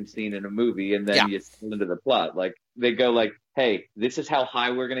action scene in a movie, and then you settle into the plot. Like they go like, hey, this is how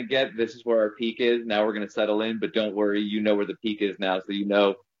high we're going to get. This is where our peak is. Now we're going to settle in, but don't worry, you know where the peak is now, so you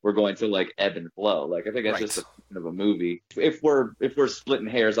know we're going to like ebb and flow. Like I think that's just a point of a movie. If we're splitting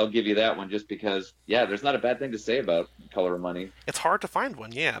hairs, I'll give you that one, just because there's not a bad thing to say about Color of Money. It's hard to find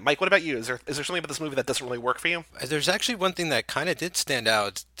one. Yeah, Mike, what about you? Is there something about this movie that doesn't really work for you? There's actually one thing that kind of did stand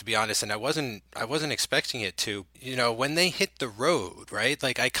out, to be honest, and I wasn't expecting it to. You know, when they hit the road, right?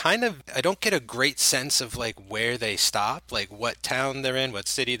 Like I don't get a great sense of like where they stop, like what town they're in, what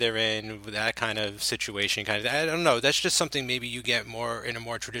city they're in, that kind of situation. I don't know. That's just something maybe you get more in a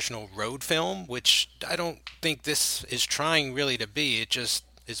more traditional road film, which I don't think this is trying really to be. It just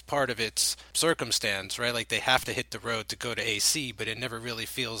is part of its circumstance, right? Like they have to hit the road to go to AC, but it never really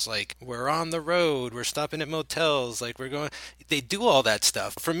feels like we're on the road, we're stopping at motels, like we're going. They do all that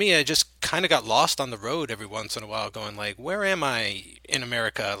stuff. For me, I just kind of got lost on the road every once in a while, going like, where am I in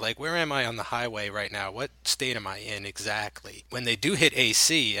America? Like, where am I on the highway right now? What state am I in exactly? When they do hit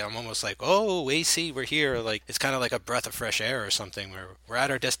AC, I'm almost like, oh, AC, we're here. Like, it's kind of like a breath of fresh air or something, where we're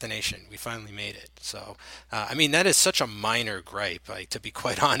at our destination. We finally made it. So, I mean, that is such a minor gripe, like, to be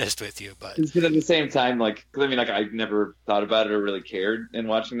quite honest with you. But at the same time, like, because I mean, like, I never thought about it or really cared in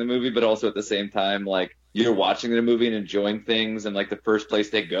watching the movie, but also at the same time, like, you're watching the movie and enjoying things, and like the first place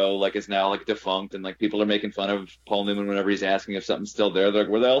they go like is now like defunct, and like people are making fun of Paul Newman whenever he's asking if something's still there. They're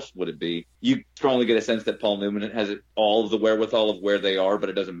like, where else would it be? You strongly get a sense that Paul Newman has all of the wherewithal of where they are, but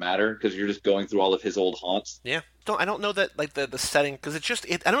it doesn't matter because you're just going through all of his old haunts. Yeah. I don't know that like the setting because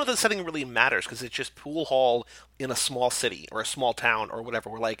I don't know that the setting really matters because it's just pool hall in a small city or a small town or whatever.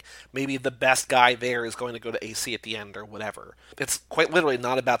 Where like maybe the best guy there is going to go to AC at the end or whatever. It's quite literally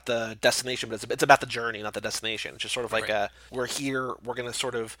not about the destination, but it's about the journey, not the destination. It's just sort of like Right. we're here, we're going to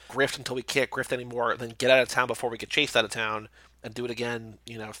sort of grift until we can't grift anymore, then get out of town before we get chased out of town. And do it again,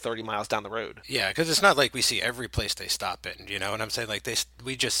 30 miles down the road. Yeah, because it's not like we see every place they stop in, you know what I'm saying? Like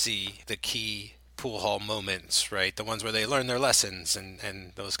we just see the key pool hall moments, right? The ones where they learn their lessons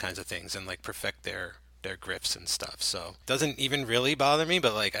and those kinds of things and like perfect their grifts and stuff. So doesn't even really bother me,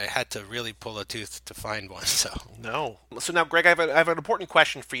 but like I had to really pull a tooth to find one. So No. So now, Greg, I have an important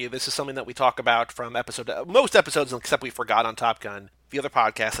question for you. This is something that we talk about from most episodes, except we forgot on Top Gun. The other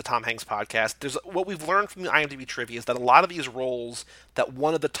podcast, the Tom Hanks podcast. There's what we've learned from the IMDb trivia is that a lot of these roles that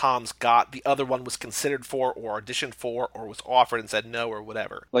one of the Toms got, the other one was considered for, or auditioned for, or was offered and said no, or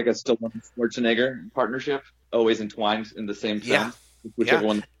whatever. Like a Stallone Schwarzenegger partnership, always entwined in the same film. Yeah. Whichever Yeah.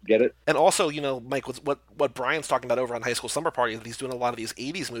 one get it. And also, Mike, what Brian's talking about over on High School Slumber Party, that he's doing a lot of these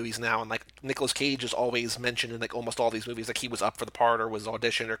 80s movies now, and like Nicolas Cage is always mentioned in like almost all these movies, like he was up for the part or was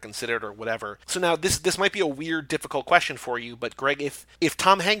auditioned or considered or whatever. So now this might be a weird, difficult question for you, but Greg, if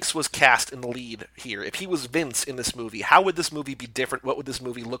Tom Hanks was cast in the lead here, if he was Vince in this movie, how would this movie be different? What would this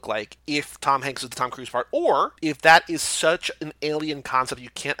movie look like if Tom Hanks was the Tom Cruise part? Or if that is such an alien concept,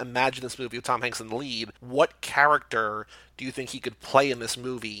 you can't imagine this movie with Tom Hanks in the lead, what character do you think he could play in this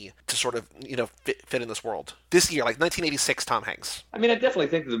movie to sort of, fit in this world? This year, like 1986 Tom Hanks. I mean, I definitely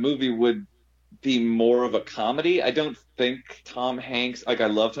think that the movie would be more of a comedy. I don't think Tom Hanks, like I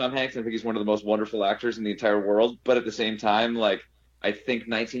love Tom Hanks. I think he's one of the most wonderful actors in the entire world. But at the same time, like I think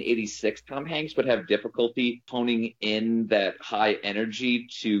 1986 Tom Hanks would have difficulty honing in that high energy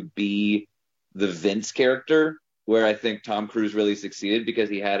to be the Vince character, where I think Tom Cruise really succeeded because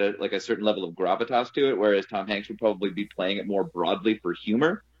he had a certain level of gravitas to it, whereas Tom Hanks would probably be playing it more broadly for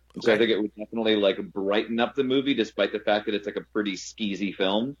humor. And so I think it would definitely like brighten up the movie, despite the fact that it's like a pretty skeezy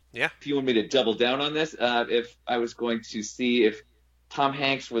film. Yeah. If you want me to double down on this, if I was going to see if Tom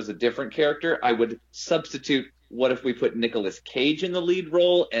Hanks was a different character, I would substitute. What if we put Nicolas Cage in the lead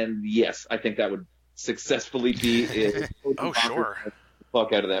role? And yes, I think that would successfully be it. Oh, sure.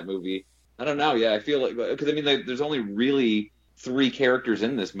 Fuck out of that movie. I don't know. Yeah, I feel like because I mean, like, there's only really 3 characters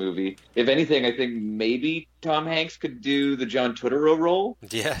in this movie. If anything, I think maybe Tom Hanks could do the John Turturro role.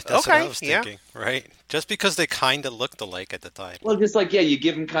 yeah, that's what Okay, I was yeah. thinking, right? Just because they kind of looked alike at the time. Well, just like you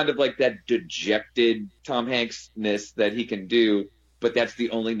give him kind of like that dejected Tom Hanks-ness that he can do, but that's the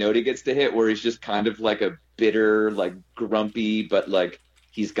only note he gets to hit, where he's just kind of like a bitter, like grumpy, but like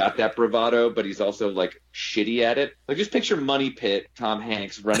he's got that bravado, but he's also like shitty at it. Like just picture Money Pit, Tom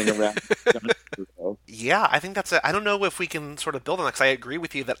Hanks running around. Yeah, I think I don't know if we can sort of build on that because I agree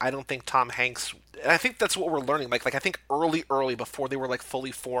with you that I don't think Tom Hanks. And I think that's what we're learning. Like I think early before they were like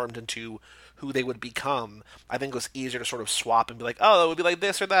fully formed into who they would become, I think it was easier to sort of swap and be like, oh, it would be like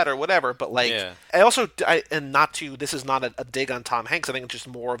this or that or whatever. But like, Yeah. this is not a dig on Tom Hanks. I think it's just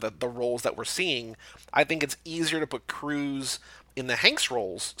more of the roles that we're seeing. I think it's easier to put Cruise in the Hanks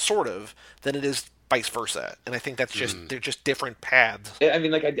roles, sort of, than it is vice versa. And I think that's just they're just different paths. I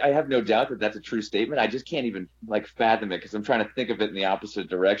mean, like, I have no doubt that that's a true statement. I just can't even, like, fathom it because I'm trying to think of it in the opposite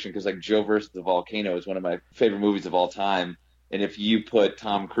direction because, like, Joe versus the Volcano is one of my favorite movies of all time. And if you put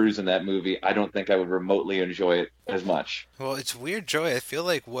Tom Cruise in that movie, I don't think I would remotely enjoy it as much. Well, it's weird, Joey. I feel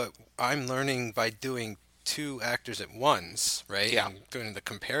like what I'm learning by doing 2 actors at once, right? Yeah. And doing the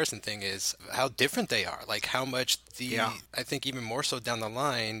comparison thing is how different they are. Like how much I think even more so down the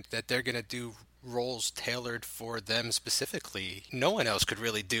line that they're going to do roles tailored for them specifically. No one else could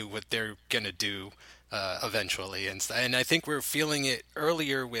really do what they're going to do eventually. And I think we're feeling it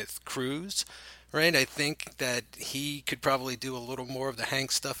earlier with Cruise. Right, I think that he could probably do a little more of the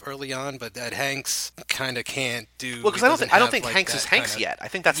Hanks stuff early on, but that Hanks kind of can't do. Well, because I don't think Hanks is Hanks yet. I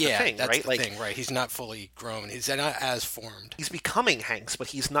think that's the thing, that's right? the thing, right? He's not fully grown. He's not as formed. He's becoming Hanks, but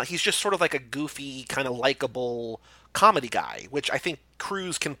he's not. He's just sort of like a goofy, kind of likable comedy guy, which I think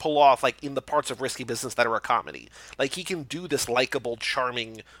Cruise can pull off, like in the parts of Risky Business that are a comedy. Like he can do this likable,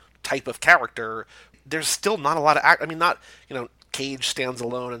 charming type of character. There's still not a lot of I mean, not Cage stands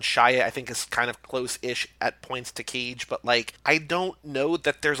alone, and Shia I think is kind of close-ish at points to Cage, but like I don't know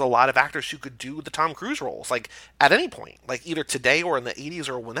that there's a lot of actors who could do the Tom Cruise roles like at any point, like either today or in the 80s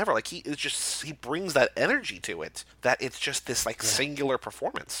or whenever. Like he brings that energy to it that it's just this like singular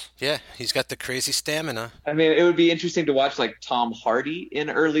performance. Yeah, he's got the crazy stamina. I mean, it would be interesting to watch like Tom Hardy in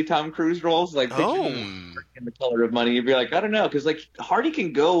early Tom Cruise roles, like in The Color of Money. You'd be like, I don't know, because like Hardy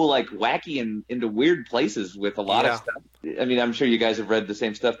can go like wacky and into weird places with a lot of stuff. I mean, I'm sure you guys have read the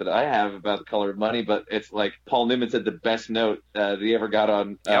same stuff that I have about The Color of Money, but it's like Paul Newman said the best note that he ever got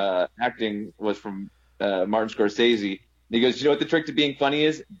on acting was from Martin Scorsese. And he goes, you know what the trick to being funny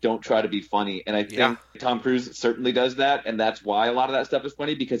is? Don't try to be funny. And I think Tom Cruise certainly does that, and that's why a lot of that stuff is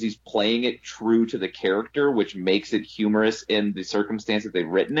funny, because he's playing it true to the character, which makes it humorous in the circumstances they've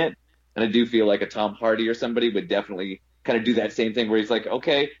written it. And I do feel like a Tom Hardy or somebody would definitely kind of do that same thing where he's like,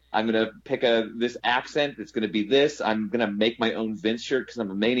 okay, I'm going to pick this accent. It's going to be this. I'm going to make my own Vince shirt because I'm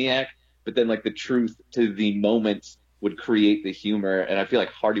a maniac. But then like the truth to the moments would create the humor. And I feel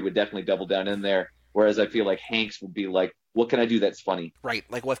like Hardy would definitely double down in there. Whereas I feel like Hanks would be like, what can I do that's funny? Right,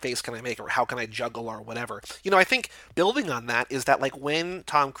 like what face can I make, or how can I juggle, or whatever. You know, I think building on that is that, like, when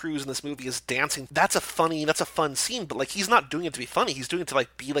Tom Cruise in this movie is dancing, that's a fun scene, but, like, he's not doing it to be funny, he's doing it to,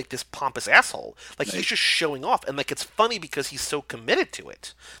 like, be, like, this pompous asshole. Like, he's just showing off, and, like, it's funny because he's so committed to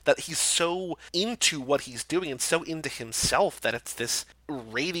it, that he's so into what he's doing and so into himself that it's this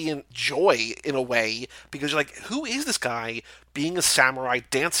radiant joy in a way, because you're like, who is this guy being a samurai,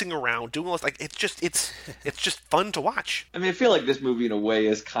 dancing around, doing all this? Like, it's just fun to watch. I mean, I feel like this movie in a way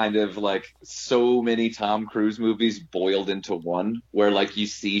is kind of like so many Tom Cruise movies boiled into one, where like you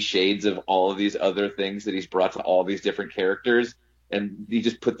see shades of all of these other things that he's brought to all these different characters, and you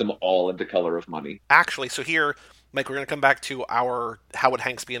just put them all into Color of Money. Actually, so here, Mike, we're going to come back to our how would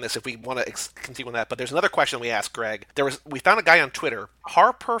Hanks be in this if we want to continue on that. But there's another question we asked Greg. We found a guy on Twitter.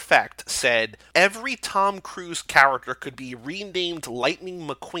 Harperfect said every Tom Cruise character could be renamed Lightning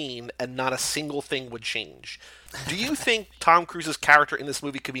McQueen and not a single thing would change. Do you think Tom Cruise's character in this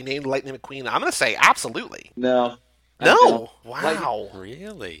movie could be named Lightning McQueen? I'm going to say absolutely. No. No. Wow.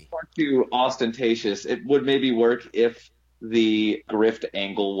 Really? Far too ostentatious. It would maybe work if the grift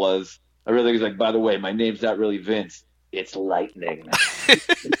angle was. I really think he's like, by the way, my name's not really Vince. It's Lightning.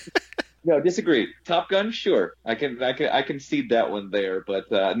 No, disagree. Top Gun, sure. I can see that one there, but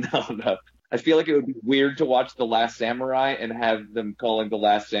no. I feel like it would be weird to watch The Last Samurai and have them calling The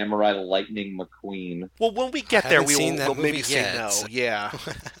Last Samurai Lightning McQueen. Well, when we get there, we'll maybe yet. say no. Yeah.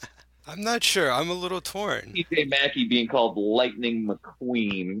 I'm not sure. I'm a little torn. T.J. Mackey being called Lightning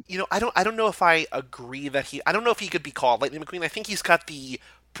McQueen. You know, I don't know if I agree that I don't know if he could be called Lightning McQueen. I think he's got the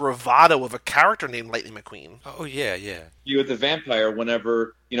bravado of a character named Lightning McQueen. Oh, yeah. You as a vampire,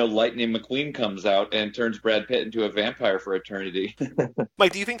 whenever, Lightning McQueen comes out and turns Brad Pitt into a vampire for eternity.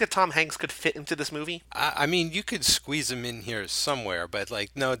 Mike, do you think that Tom Hanks could fit into this movie? I mean, you could squeeze him in here somewhere, but,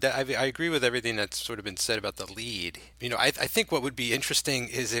 like, no, I agree with everything that's sort of been said about the lead. I think what would be interesting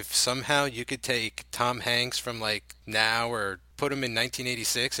is if somehow you could take Tom Hanks from, like, now or put him in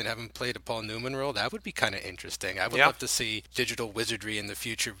 1986 and have him play the Paul Newman role. That would be kind of interesting. I would love to see Digital Wizardry in the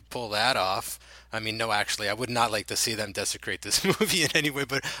future pull that off. I mean, no, actually, I would not like to see them desecrate this movie in any way,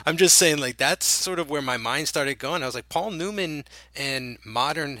 but I'm just saying, like, that's sort of where my mind started going. I was like, Paul Newman and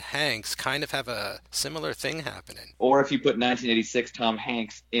modern Hanks kind of have a similar thing happening. Or if you put 1986 Tom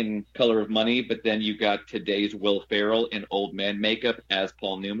Hanks in Color of Money, but then you got today's Will Ferrell in old man makeup as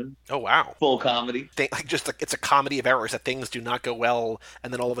Paul Newman. Oh, wow. Full comedy. It's a comedy of errors, that things do not go well,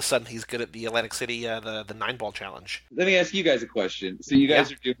 and then all of a sudden he's good at the Atlantic City, the 9-ball challenge. Let me ask you guys a question. So you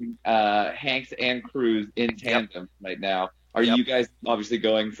guys are doing Hanks and Cruise in tandem right now. Are you guys obviously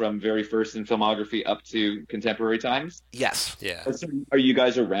going from very first in filmography up to contemporary times? Yes. Yeah. So are you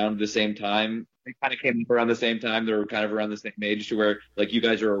guys around the same time? They kind of came up around the same time. They're kind of around the same age to where, like, you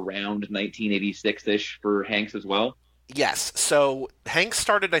guys are around 1986-ish for Hanks as well? Yes. So Hanks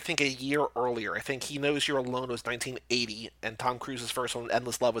started, I think, a year earlier. I think He Knows You're Alone was 1980, and Tom Cruise's first one,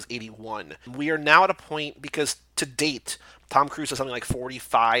 Endless Love, was 81. We are now at a point, because to date, Tom Cruise has something like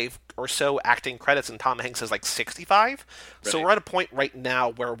 45 or so acting credits, and Tom Hanks has like 65. Right. So we're at a point right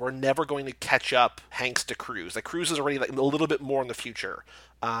now where we're never going to catch up Hanks to Cruise. Like, Cruise is already like a little bit more in the future.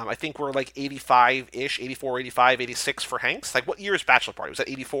 I think we're like 85-ish, 84, 85, 86 for Hanks. Like, what year is Bachelor Party? Was that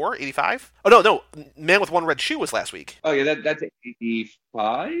 84, 85? Oh, no. Man with One Red Shoe was last week. Oh, yeah, that's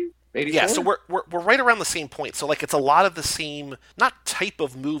 85? 84? Yeah, so we're right around the same point. So, like, it's a lot of the same, not type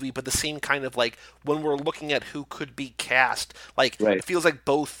of movie, but the same kind of, like, when we're looking at who could be cast, like, It feels like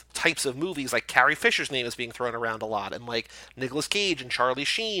both types of movies, like, Carrie Fisher's name is being thrown around a lot, and, like, Nicolas Cage and Charlie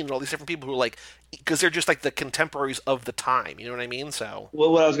Sheen and all these different people who are, like, because they're just, like, the contemporaries of the time, you know what I mean? So,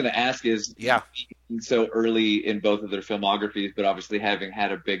 well, what I was going to ask is, so early in both of their filmographies, but obviously having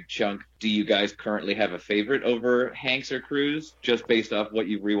had a big chunk, do you guys currently have a favorite over Hanks or Cruise, just based off what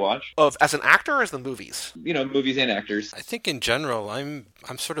you've rewatched? As an actor or as the movies? Movies and actors. I think in general, I'm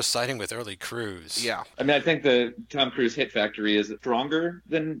sort of siding with early Cruise. Yeah. I mean, I think the Tom Cruise hit factory is stronger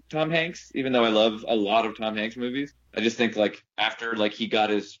than Tom Hanks, even though I love a lot of Tom Hanks movies. I just think like after like he got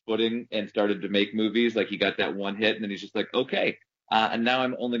his footing and started to make movies, like he got that one hit, and then he's just like, okay, and now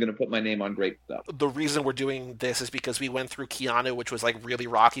I'm only going to put my name on great stuff. The reason we're doing this is because we went through Keanu, which was like really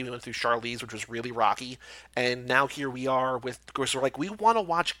rocky. We went through Charlize, which was really rocky, and now here we are with. Of course, we're like we want to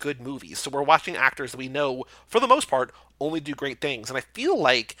watch good movies, so we're watching actors that we know for the most part only do great things. And I feel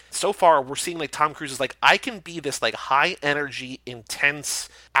like so far we're seeing like Tom Cruise is like I can be this like high energy, intense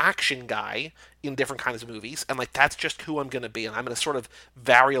action guy in different kinds of movies, and like that's just who I'm going to be, and I'm going to sort of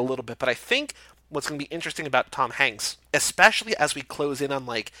vary a little bit. But I think what's going to be interesting about Tom Hanks, especially as we close in on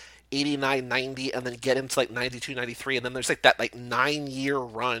like 89, 90, and then get into like 92, 93, and then there's like that like 9-year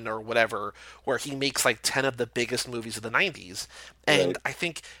run or whatever where he makes like 10 of the biggest movies of the 90s. And Right. I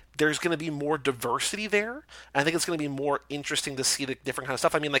think there's going to be more diversity there. I think it's going to be more interesting to see the different kind of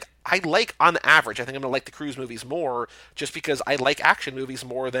stuff. I mean, like, I like, on average, I think I'm going to like the Cruise movies more just because I like action movies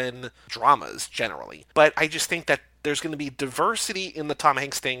more than dramas generally. But I just think that there's going to be diversity in the Tom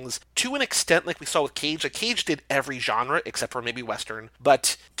Hanks things to an extent, like we saw with Cage. Like Cage did every genre except for maybe Western,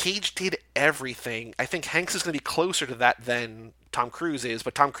 but Cage did everything. I think Hanks is going to be closer to that than Tom Cruise is,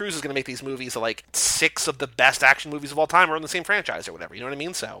 but Tom Cruise is going to make these movies that, like 6 of the best action movies of all time are in the same franchise or whatever. You know what I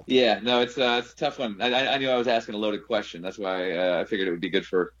mean? So Yeah, no, it's a tough one. I knew I was asking a loaded question. That's why I figured it would be good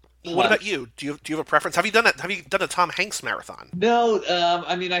for. what about you? Do you have a preference? Have you done it? Have you done a Tom Hanks marathon? No,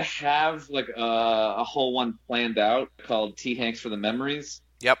 I mean I have like a whole one planned out called T Hanks for the Memories.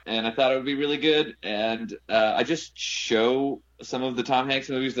 Yep. And I thought it would be really good. And I just show some of the Tom Hanks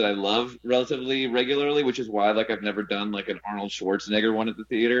movies that I love relatively regularly, which is why like I've never done like an Arnold Schwarzenegger one at the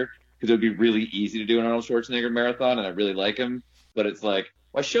theater because it would be really easy to do an Arnold Schwarzenegger marathon, and I really like him. But it's like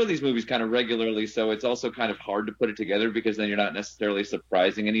well, I show these movies kind of regularly, so it's also kind of hard to put it together because then you're not necessarily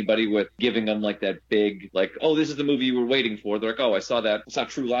surprising anybody with giving them like that big, like, oh, this is the movie you were waiting for. They're like, oh, I saw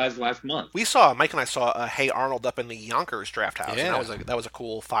True Lies last month. Mike and I saw Hey Arnold up in the Yonkers Draft House. Yeah. And that was a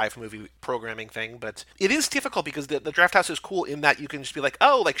cool 5-movie programming thing. But it is difficult because the Draft House is cool in that you can just be like,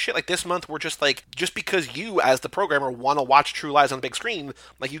 oh, like shit, like this month we're just like, just because you as the programmer want to watch True Lies on the big screen,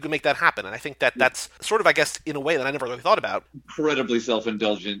 like you can make that happen. And I think that that's sort of, I guess, in a way that I never really thought about. Incredibly self-indulgent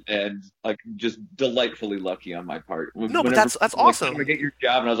and like just delightfully lucky on my part. No, but that's awesome. I get your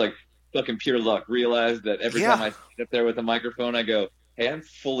job, and I was like, fucking pure luck. Realized that every time I sit up there with a microphone, I go, hey, I'm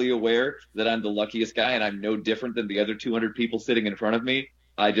fully aware that I'm the luckiest guy, and I'm no different than the other 200 people sitting in front of me.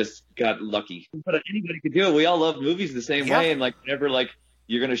 I just got lucky. But anybody could do it. We all love movies the same way, and like whenever like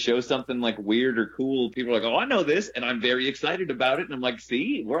you're going to show something like weird or cool, people are like, oh, I know this, and I'm very excited about it. And I'm like,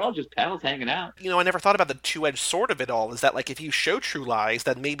 see, we're all just pals hanging out. You know, I never thought about the two-edged sword of it all, is that, like, if you show True Lies,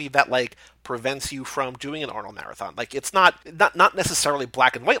 then maybe that, like, prevents you from doing an Arnold marathon. Like, it's not necessarily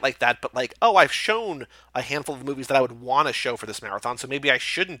black and white like that, but, like, oh, I've shown a handful of movies that I would want to show for this marathon, so maybe I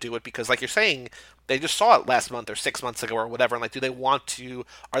shouldn't do it because, like you're saying, they just saw it last month or 6 months ago or whatever, and, like, are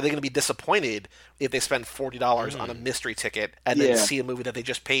they going to be disappointed if they spend $40 on a mystery ticket and then see a movie that they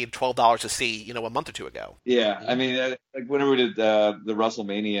just paid $12 to see, you know, a month or two ago? Yeah, I mean, like whenever we did the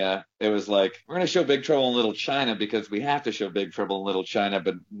WrestleMania, it was like, we're going to show Big Trouble in Little China because we have to show Big Trouble in Little China,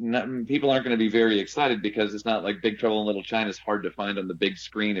 but people aren't going to be very excited because it's not like Big Trouble in Little China is hard to find on the big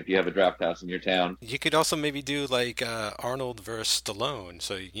screen if you have a Draft House in your town. You could also maybe do like Arnold versus Stallone,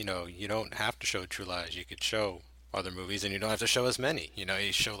 so you know you don't have to show True Lies. You could show other movies, and you don't have to show as many. You know,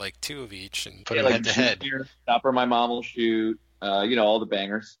 you show like 2 of each and put them like head to head. Stop or My Mom Will Shoot. You know, all the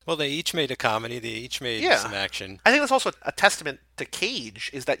bangers. Well, they each made a comedy. They each made some action. I think that's also a testament to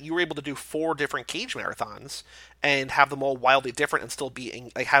Cage, is that you were able to do 4 different Cage marathons and have them all wildly different and still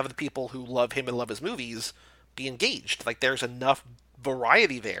be like have the people who love him and love his movies be engaged. Like there's enough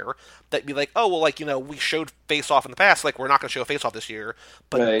variety there that be like, oh well, like, you know, we showed Face Off in the past, like we're not going to show Face Off this year,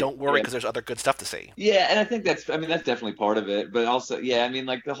 but don't worry because there's other good stuff to see. Yeah, and I think that's definitely part of it, but also I mean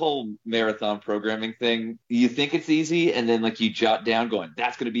like the whole marathon programming thing, you think it's easy and then like you jot down going,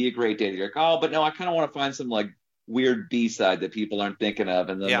 that's going to be a great day. You're like, oh, but no, I kind of want to find some like weird B-side that people aren't thinking of,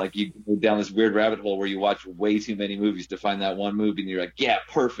 and then like you go down this weird rabbit hole where you watch way too many movies to find that one movie and you're like, yeah,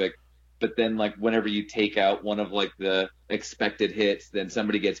 perfect. But then, like, whenever you take out one of, like, the expected hits, then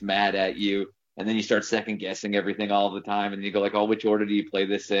somebody gets mad at you, and then you start second-guessing everything all the time, and you go, like, oh, which order do you play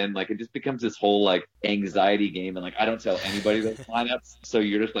this in? Like, it just becomes this whole, like, anxiety game, and, like, I don't tell anybody those lineups, so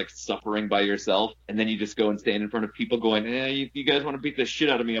you're just, like, suffering by yourself, and then you just go and stand in front of people going, you guys want to beat the shit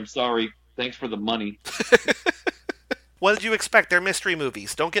out of me, I'm sorry. Thanks for the money. What did you expect? They're mystery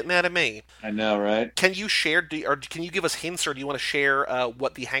movies. Don't get mad at me. I know, right? Can you share, or can you give us hints, or do you want to share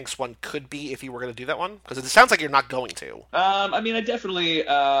what the Hanks one could be if you were going to do that one? Because it sounds like you're not going to. I mean, I definitely,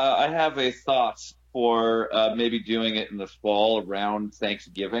 I have a thought for maybe doing it in the fall around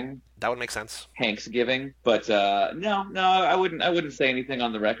Thanksgiving. That would make sense. Thanksgiving, but no, I wouldn't say anything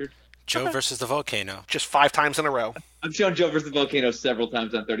on the record. Joe versus the volcano. Just 5 times in a row. I've shown Joe versus the Volcano several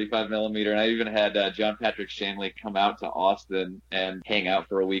times on 35 millimeter, and I even had John Patrick Shanley come out to Austin and hang out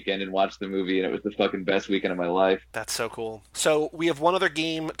for a weekend and watch the movie, and it was the fucking best weekend of my life. That's so cool. So we have one other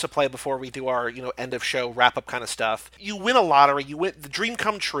game to play before we do our, end of show wrap up kind of stuff. You win a lottery, you win the dream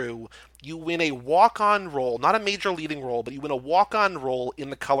come true. You win a walk-on role, not a major leading role, but you win a walk-on role in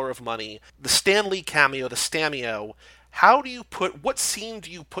The Color of Money. The Stan Lee cameo, the Stameo. What scene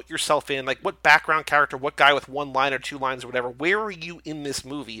do you put yourself in? Like, what background character, what guy with 1 line or 2 lines or whatever, where are you in this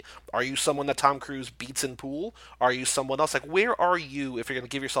movie? Are you someone that Tom Cruise beats in pool? Are you someone else? Like, where are you if you're going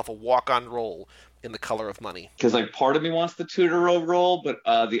to give yourself a walk-on role in The Color of Money? Because, part of me wants the tutor role, but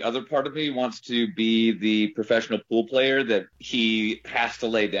the other part of me wants to be the professional pool player that he has to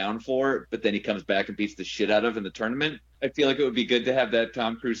lay down for, but then he comes back and beats the shit out of in the tournament. I feel like it would be good to have that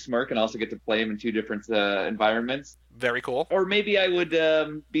Tom Cruise smirk and also get to play him in 2 different environments. Very cool. Or maybe I would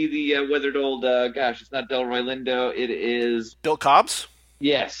be the weathered old, it's not Delroy Lindo, it is... Bill Cobbs?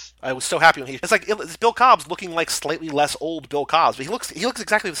 Yes. I was so happy when it's Bill Cobbs looking like slightly less old Bill Cobbs, but he looks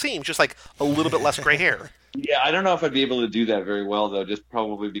exactly the same, just like a little bit less gray hair. Yeah, I don't know if I'd be able to do that very well, though, just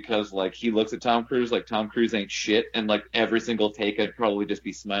probably because, he looks at Tom Cruise like Tom Cruise ain't shit, and, every single take I'd probably just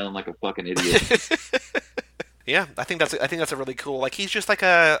be smiling like a fucking idiot. Yeah, I think that's a really cool, he's just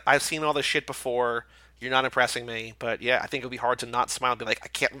I've seen all this shit before, you're not impressing me, but yeah, I think it would be hard to not smile and be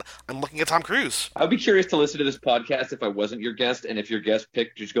like, I'm looking at Tom Cruise. I'd be curious to listen to this podcast if I wasn't your guest, and if your guest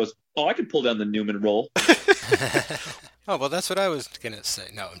pick just goes, oh, I could pull down the Newman role. Oh, well, that's what I was going to say.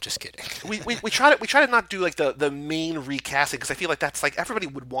 No, I'm just kidding. we try to not do the main recasting, because I feel like that's everybody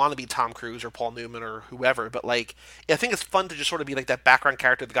would want to be Tom Cruise or Paul Newman or whoever, but I think it's fun to just sort of be that background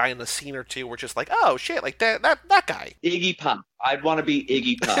character, the guy in the scene or two, where just oh shit, that guy. Iggy Pop. I'd want to be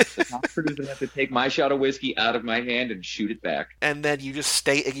Iggy Pop. So Tom Cruise would have to take my shot of whiskey out of my hand and shoot it back. And then you just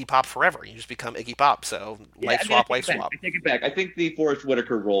stay Iggy Pop forever. You just become Iggy Pop. So life swap. I take it back. I think the Forrest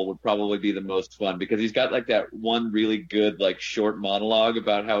Whitaker role would probably be the most fun because he's got that one really good short monologue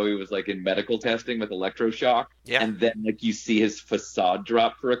about how he was in medical testing with electroshock. Yeah. And then you see his facade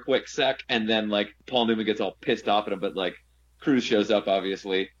drop for a quick sec, and then Paul Newman gets all pissed off at him, but Cruise shows up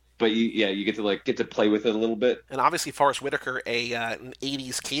obviously. But you get to play with it a little bit. And obviously Forrest Whitaker, an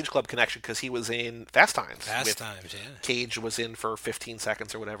 80s Cage Club connection because he was in Fast Times. Fast Times, yeah. Cage was in for 15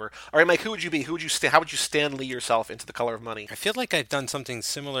 seconds or whatever. All right, Mike, who would you be? How would you Stan Lee yourself into The Color of Money? I feel like I've done something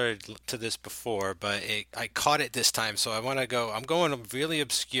similar to this before, but I caught it this time, so I want to go. I'm going really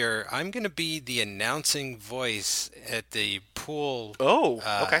obscure. I'm going to be the announcing voice at the pool. Oh,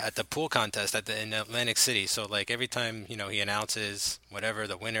 okay. At the pool contest in Atlantic City. So every time he announces whatever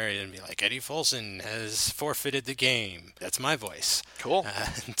the winner, and be Eddie Folsom has forfeited the game. That's my voice. Cool.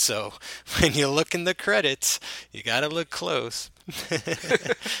 And so when you look in the credits, you got to look close.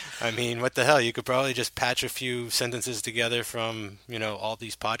 I mean, what the hell? You could probably just patch a few sentences together from, all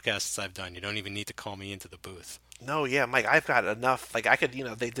these podcasts I've done. You don't even need to call me into the booth. No, yeah, Mike, I've got enough. I could,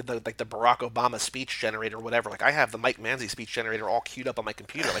 they did the Barack Obama speech generator or whatever. I have the Mike Manzi speech generator all queued up on my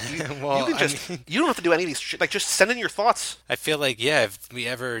computer. Well, you can you don't have to do any of these shit. Just send in your thoughts. I feel if we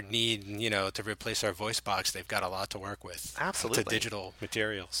ever need, to replace our voice box, they've got a lot to work with. Absolutely. To digital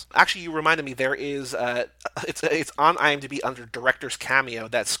materials. Actually, you reminded me, there is, it's on IMDb under Director's Cameo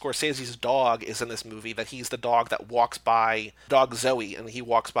that Scorsese's dog is in this movie, that he's the dog that walks by, dog Zoe, and he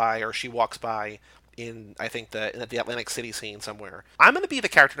walks by, or she walks by, in the Atlantic City scene somewhere. I'm going to be the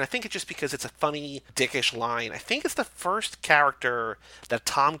character, and I think it's just because it's a funny, dickish line. I think it's the first character that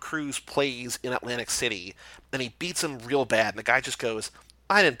Tom Cruise plays in Atlantic City, and he beats him real bad, and the guy just goes,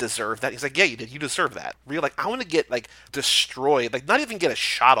 I didn't deserve that. He's like, yeah, you did. You deserve that. Real, I want to get, destroyed, not even get a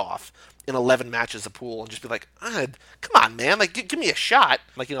shot off in 11 matches of pool and just be come on, man, give me a shot.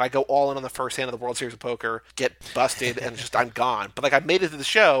 I go all in on the first hand of the World Series of Poker, get busted, and I'm gone. But I made it to the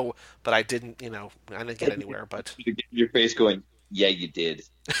show, but I didn't, I didn't get anywhere. But your face going, yeah, you did.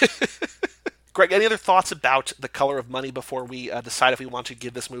 Greg, any other thoughts about The Color of Money before we decide if we want to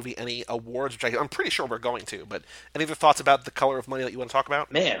give this movie any awards, which I'm pretty sure we're going to, but any other thoughts about The Color of Money that you want to talk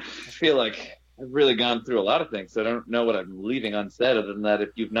about? Man, I feel like I've really gone through a lot of things, so I don't know what I'm leaving unsaid other than that if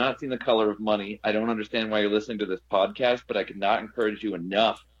you've not seen The Color of Money, I don't understand why you're listening to this podcast, but I could not encourage you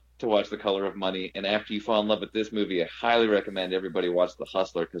enough to watch The Color of Money. And after you fall in love with this movie, I highly recommend everybody watch The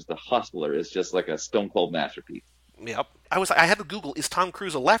Hustler, because The Hustler is just a stone cold masterpiece. Yep. I had to Google, is Tom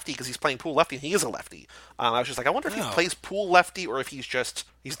Cruise a lefty? Because he's playing pool lefty, and he is a lefty. I was just like, I wonder if he plays pool lefty, or if he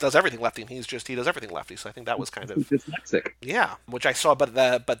does everything lefty, and he does everything lefty. So I think that was kind of dyslexic. Yeah, which I saw, but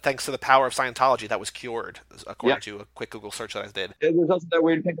thanks to the power of Scientology, that was cured, according to a quick Google search that I did. There's also that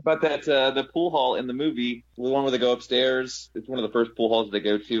weird thing about that the pool hall in the movie, the one where they go upstairs. It's one of the first pool halls they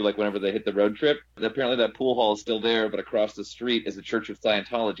go to, like whenever they hit the road trip. Apparently, that pool hall is still there, but across the street is the Church of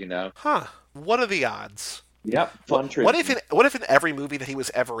Scientology now. Huh? What are the odds? Yep, fun trip. What if in every movie that he was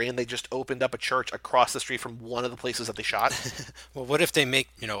ever in, they just opened up a church across the street from one of the places that they shot? Well, what if they make,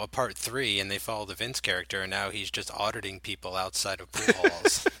 a part 3 and they follow the Vince character and now he's just auditing people outside of pool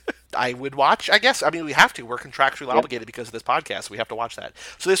halls? I would watch, I guess. I mean, we have to. We're contractually obligated because of this podcast. So we have to watch that.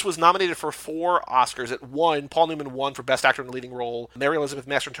 So this was nominated for 4 Oscars. It won. Paul Newman won for Best Actor in a Leading Role. Mary Elizabeth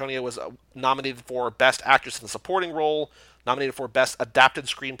Mastrantonio was nominated for Best Actress in a Supporting Role. Nominated for Best Adapted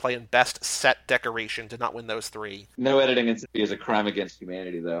Screenplay and Best Set Decoration. Did not win those 3. No editing in City is a crime against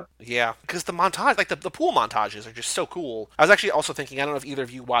humanity, though. Yeah, because the montage, like the pool montages, are just so cool. I was actually also thinking, I don't know if either of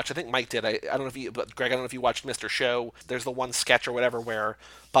you watched, I think Mike did, I don't know if you, but Greg, I don't know if you watched Mr. Show. There's the one sketch or whatever where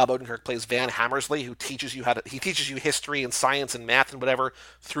Bob Odenkirk plays Van Hammersley, who teaches you history and science and math and whatever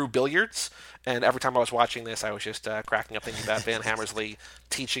through billiards. And every time I was watching this, I was just cracking up thinking about Van Hammersley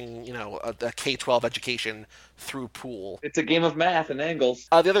teaching, a K-12 education through pool. It's a game of math and angles.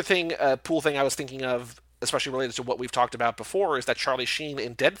 The other thing, pool thing I was thinking of, especially related to what we've talked about before, is that Charlie Sheen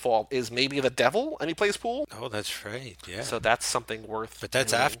in Deadfall is maybe the devil, and he plays pool. Oh, that's right, yeah. So that's something worth... But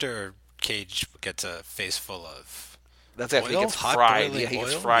that's after Cage gets a face full of... That's after oil? he gets fried. Yeah, he oil?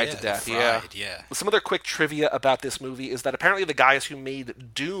 gets fried to death. Yeah. Some other quick trivia about this movie is that apparently the guys who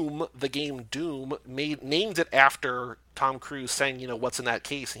made Doom, the game Doom, named it after Tom Cruise saying, what's in that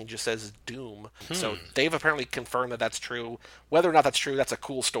case, and he just says Doom. So they've apparently confirmed that that's true. Whether or not that's true, that's a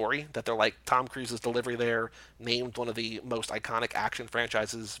cool story, that they're like, Tom Cruise's delivery there named one of the most iconic action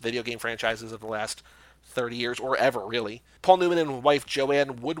franchises, video game franchises of the last 30 years, or ever, really. Paul Newman and wife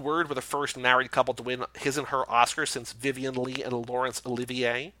Joanne Woodward were the first married couple to win his and her Oscar since Vivien Leigh and Laurence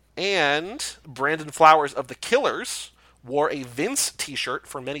Olivier. And Brandon Flowers of The Killers wore a Vince t-shirt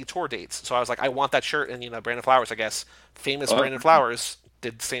for many tour dates. So I was like, I want that shirt. And, Brandon Flowers, I guess, famous Brandon Flowers,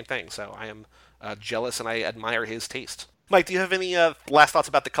 did the same thing. So I am jealous and I admire his taste. Mike, do you have any last thoughts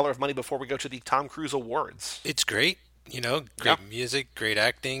about The Color of Money before we go to the Tom Cruise Awards? It's great. Great music, great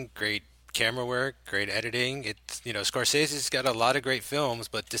acting, great camera work, great editing. It's Scorsese's got a lot of great films,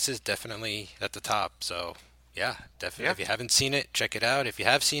 but this is definitely at the top. So yeah, definitely. Yeah. If you haven't seen it, check it out. If you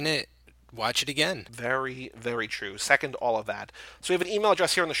have seen it, watch it again. Very, very true. Second all of that. So we have an email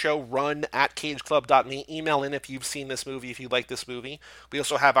address here on the show, run@cageclub.me. Email in if you've seen this movie, if you like this movie. We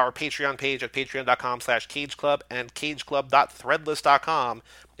also have our Patreon page at patreon.com/cageclub and cageclub.threadless.com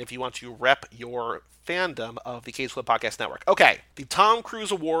if you want to rep your fandom of the Cage Club Podcast Network. Okay, the Tom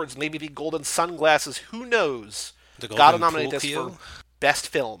Cruise Awards, maybe the Golden Sunglasses, who knows? Gotta nominate this for Best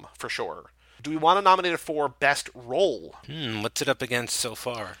Film, for sure. Do we want to nominate it for Best Role? What's it up against so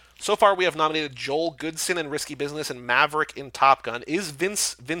far? So far, we have nominated Joel Goodson in Risky Business and Maverick in Top Gun. Is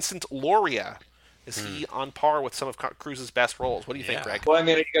Vincent Lauria? Is he on par with some of Cruise's best roles? What do you think, Greg? Well,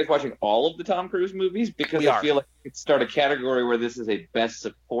 are you guys watching all of the Tom Cruise movies? Because I feel like we could start a category where this is a best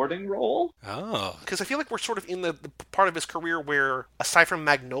supporting role. Oh. Because I feel like we're sort of in the part of his career where, aside from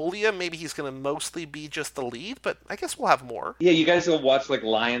Magnolia, maybe he's going to mostly be just the lead, but I guess we'll have more. Yeah, you guys will watch,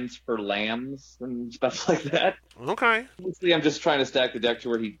 Lions for Lambs and stuff like that. Okay. Honestly, I'm just trying to stack the deck to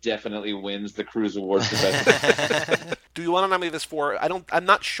where he definitely wins the Cruise Award for best. Do you want to nominate this for, I'm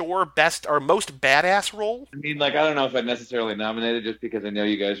not sure, best or most badass role? I don't know if I'd necessarily nominate it just because I know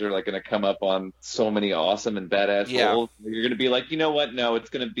you guys are going to come up on so many awesome and badass roles. You're going to be like, you know what? No, it's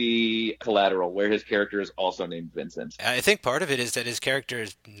going to be Collateral, where his character is also named Vincent. I think part of it is that his character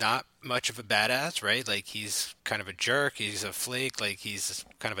is not much of a badass, right? He's kind of a jerk, he's a flake, he's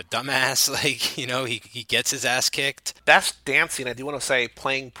kind of a dumbass, he gets his ass kicked. Best dancing, I do want to say,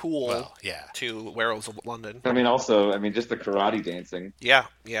 playing pool to Werewolves of London. Just the karate dancing. Yeah,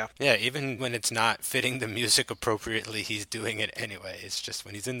 even when it's not fitting the music appropriately, he's doing it anyway. It's just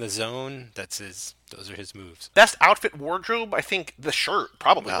when he's in the zone, those are his moves. Best outfit wardrobe, I think the shirt,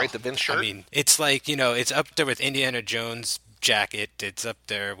 probably, right? The Vince shirt. It's it's up there with Indiana Jones jacket. It's up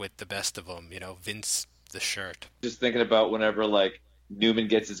there with the best of them, Vince the shirt. Just thinking about whenever Newman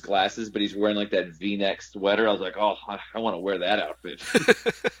gets his glasses, but he's wearing that V-neck sweater. I was like, oh, I want to wear that outfit.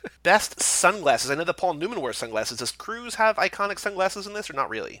 Best sunglasses. I know that Paul Newman wears sunglasses. Does Cruise have iconic sunglasses in this, or not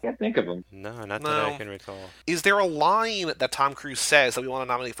really? Can't think of them. No, not that No. I can recall. Is there a line that Tom Cruise says that we want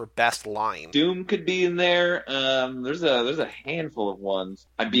to nominate for best line? Doom could be in there. There's a handful of ones.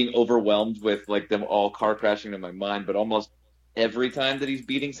 I'm being overwhelmed with like them all car crashing in my mind, but almost every time that he's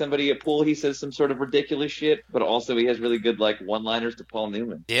beating somebody at pool, he says some sort of ridiculous shit. But also, he has really good like one-liners to Paul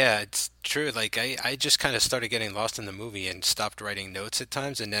Newman. Yeah, it's true. Like I just kind of started getting lost in the movie and stopped writing notes at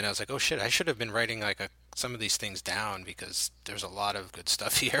times, and then I was like, oh shit, I should have been writing like some of these things down because there's a lot of good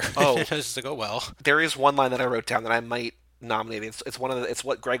stuff here. Oh. I was just like, oh well. There is one line that I wrote down that I might nominate. It's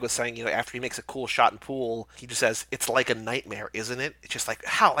what Greg was saying. After he makes a cool shot in pool, he just says, "It's like a nightmare, isn't it?" It's just like,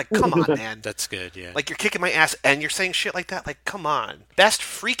 how? Like, come on, man. That's good, yeah. Like, you're kicking my ass and you're saying shit like that. Like, come on. Best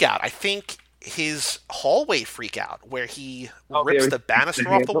freak out. I think his hallway freak out where he rips the banister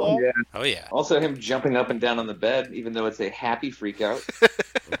off the wall. Yeah. Oh yeah. Also, him jumping up and down on the bed, even though it's a happy freak out.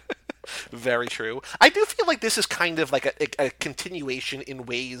 Very true. I do feel like this is kind of like a continuation in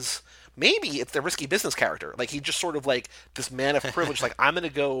ways. Maybe it's the risky business character. Like, he just sort of like this man of privilege. Like, I'm going to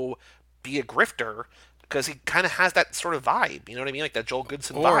go be a grifter because he kind of has that sort of vibe. You know what I mean? Like that Joel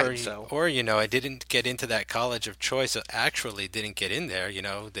Goodson vibe. So. Or, I didn't get into that college of choice. Actually, didn't get in there.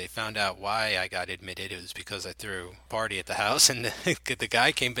 They found out why I got admitted. It was because I threw a party at the house, and the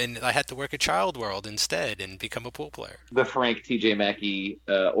guy came in. I had to work at Child World instead and become a pool player. The Frank T.J. Mackey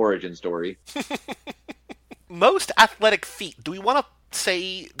origin story. Most athletic feat. Do we want to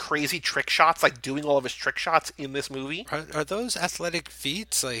say crazy trick shots, like doing all of his trick shots in this movie? Are those athletic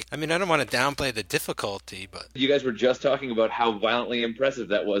feats? Like, I mean, I don't want to downplay the difficulty, but You guys were just talking about how violently impressive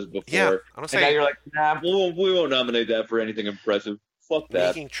that was before. Yeah, I'm and saying now you're like, nah, we won't nominate that for anything impressive. Fuck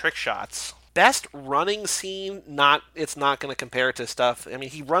that. making trick shots. Best running scene, it's not going to compare it to stuff. I mean,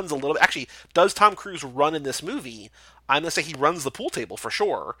 he runs a little bit. Actually, does Tom Cruise run in this movie? I'm going to say he runs the pool table for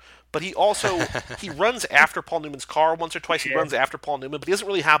sure, but he also he runs after Paul Newman's car once or twice. He runs after Paul Newman, but he doesn't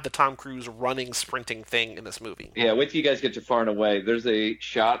really have the Tom Cruise running, sprinting thing in this movie. Yeah, wait till you guys get to far and away. There's a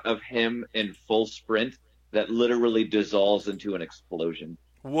shot of him in full sprint that literally dissolves into an explosion.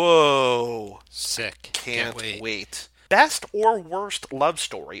 Whoa. sick. Can't wait. Best or worst love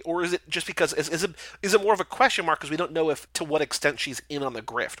story? Or is it just because, is it more of a question mark because we don't know if to what extent she's in on the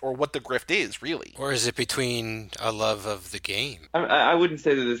grift or what the grift is, really? Or is it between a love of the game? I wouldn't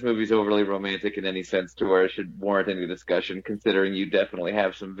say that this movie's overly romantic in any sense to where it should warrant any discussion, considering you definitely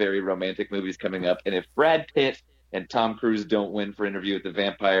have some very romantic movies coming up. And if Brad Pitt and Tom Cruise don't win for Interview with the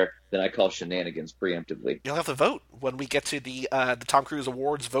Vampire, then I call shenanigans preemptively. You'll have to vote when we get to the Tom Cruise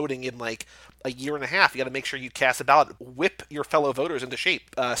Awards voting in like a year and a half. You got to make sure you cast a ballot, whip your fellow voters into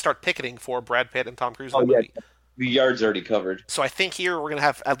shape, start picketing for Brad Pitt and Tom Cruise in the movie. The yard's already covered. So I think here we're going to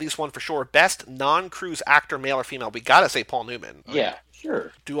have at least one for sure. Best non-Cruise actor, male or female. We got to say Paul Newman. Yeah,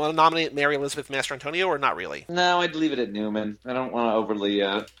 sure. Do you want to nominate Mary Elizabeth Mastrantonio or not really? No, I'd leave it at Newman. I don't want to overly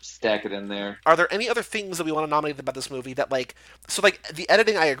stack it in there. Are there any other things that we want to nominate about this movie that the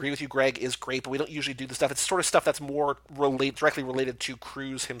editing, I agree with you, Greg, is great, but we don't usually do the stuff. It's sort of stuff that's more directly related to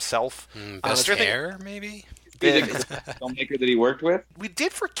Cruise himself. Best hair, maybe? The filmmaker that he worked with? We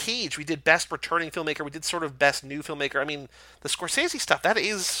did for Cage. We did best returning filmmaker. We did sort of best new filmmaker. I mean, the Scorsese stuff, that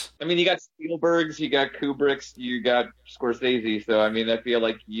is... I mean, you got Spielberg's, you got Kubrick's, you got Scorsese. So, I mean, I feel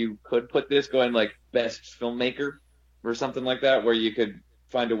like you could put this going like best filmmaker or something like that, where you could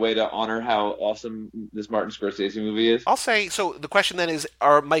find a way to honor how awesome this Martin Scorsese movie is. I'll say, so the question then is,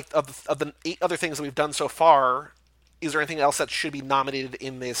 of the 8 other things that we've done so far, is there anything else that should be nominated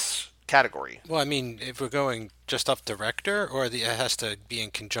in this category? Well, I mean, if we're going just off director, or it has to be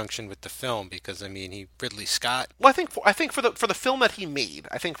in conjunction with the film, because I mean, Ridley Scott. Well, I think for the film that he made,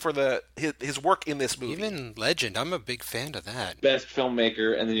 I think for his work in this movie, Even Legend, I'm a big fan of that. Best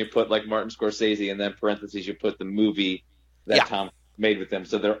filmmaker, and then you put like Martin Scorsese, and then parentheses you put the movie that Tom made with them.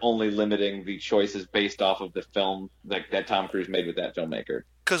 So they're only limiting the choices based off of the film that Tom Cruise made with that filmmaker.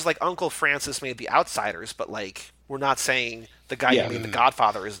 Because like Uncle Francis made The Outsiders, but like we're not saying the guy who made The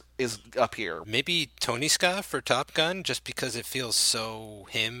Godfather is up here. Maybe Tony Scott for Top Gun, just because it feels so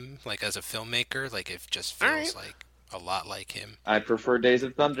him, like as a filmmaker, like it just feels like a lot like him. I prefer Days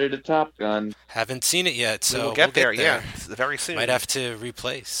of Thunder to Top Gun. Haven't seen it yet, so we'll get there. Yeah, very soon. Might have to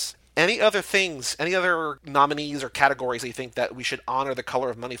replace. Any other things, any other nominees or categories that you think that we should honor the color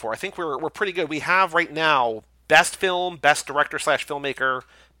of money for? I think we're pretty good. We have right now best film, best director / filmmaker,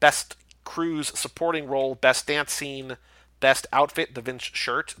 best Cruise supporting role, best dance scene, best outfit, the Vince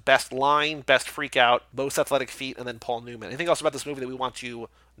shirt, best line, best freak out, most athletic feat, and then Paul Newman. Anything else about this movie that we want to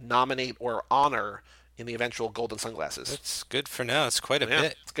nominate or honor in the eventual Golden Sunglasses. That's good for now. It's quite a Yeah,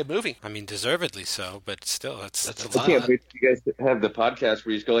 bit. it's a good movie. I mean, deservedly so, but still, that's a I lot. can't wait till you guys have the podcast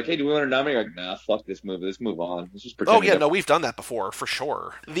where you just go like, "Hey, do we want to nominate?" You're like, "Nah, fuck this movie. Let's move on. Let's just pretend." Oh yeah, no, we've done that before for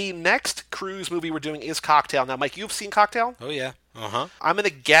sure. The next cruise movie we're doing is Cocktail. Now, Mike, you've seen Cocktail? Oh yeah. Uh-huh. I'm going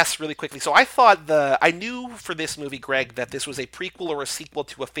to guess really quickly. So I knew for this movie, Greg, that this was a prequel or a sequel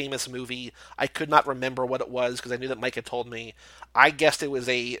to a famous movie. I could not remember what it was because I knew that Mike had told me. I guessed it was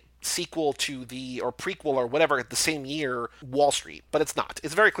a sequel to or prequel or whatever the same year, Wall Street, but it's not.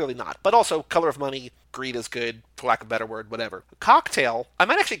 It's very clearly not. But also, Color of Money, Greed is Good, for lack of a better word, whatever. Cocktail, I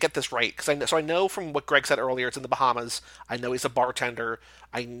might actually get this right, because I know from what Greg said earlier, it's in the Bahamas. I know he's a bartender.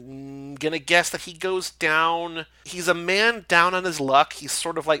 I'm gonna guess that he goes down. He's a man down on his luck. He's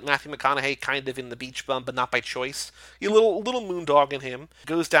sort of like Matthew McConaughey, kind of in The Beach Bum, but not by choice. A little moondog in him.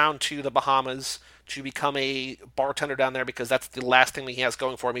 Goes down to the Bahamas to become a bartender down there because that's the last thing that he has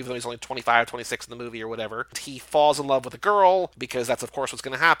going for him, even though he's only 25, 26 in the movie or whatever. He falls in love with a girl because that's, of course, what's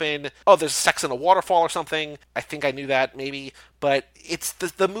going to happen. Oh, there's sex in a waterfall or something. I think I knew that, maybe. But it's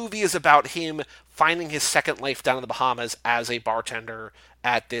the movie is about him finding his second life down in the Bahamas as a bartender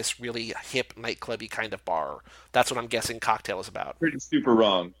at this really hip nightclubby kind of bar. That's what I'm guessing Cocktail is about. Pretty super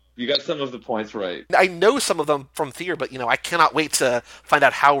wrong. You got some of the points right. I know some of them from theater, but I cannot wait to find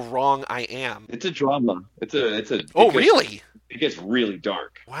out how wrong I am. It's a drama. Oh, really? It gets really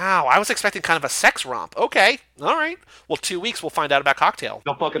dark. Wow, I was expecting kind of a sex romp. Okay, all right. Well, 2 weeks we'll find out about Cocktail.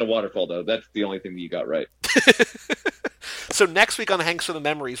 Don't fuck in a waterfall, though. That's the only thing that you got right. So next week on Hanks for the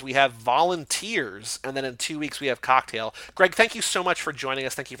Memories, we have Volunteers, and then in 2 weeks we have Cocktail. Greg, thank you so much for joining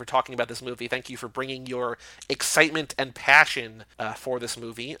us. Thank you for talking about this movie. Thank you for bringing your excitement and passion for this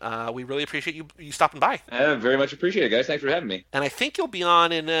movie. We really appreciate you stopping by. I very much appreciate it, guys. Thanks for having me. And I think you'll be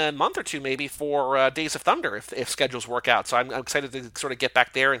on in a month or two maybe for Days of Thunder if schedules work out. So I'm excited to sort of get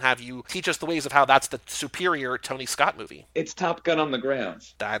back there and have you teach us the ways of how that's the superior Tony Scott movie. It's Top Gun on the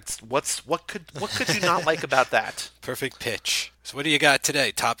ground. That's what could you not like about that? Perfect pitch. So what do you got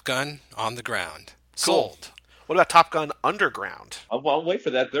today? Top Gun on the ground. Cool. Sold. What about Top Gun Underground? I'll wait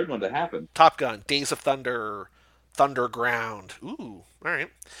for that third one to happen. Top Gun, Days of Thunder, Thunderground. Ooh, all right.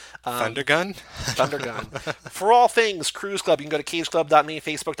 Thundergun? Thundergun. For all things Cruise Club, you can go to cageclub.me,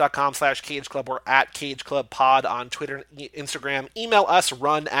 facebook.com/cageclub, or at cageclubpod on Twitter and Instagram. Email us,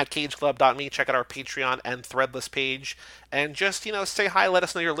 run@cageclub.me. Check out our Patreon and Threadless page. And just, say hi, let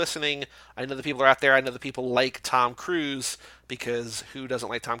us know you're listening. I know the people are out there. I know the people like Tom Cruise, because who doesn't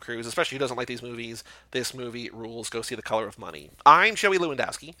like Tom Cruise, especially who doesn't like these movies? This movie rules. Go see The Color of Money. I'm Joey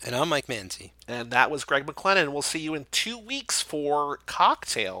Lewandowski. And I'm Mike Manzi. And that was Greg McLennan. We'll see you in 2 weeks for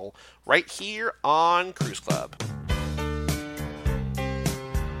Cocktail right here on Cruise Club.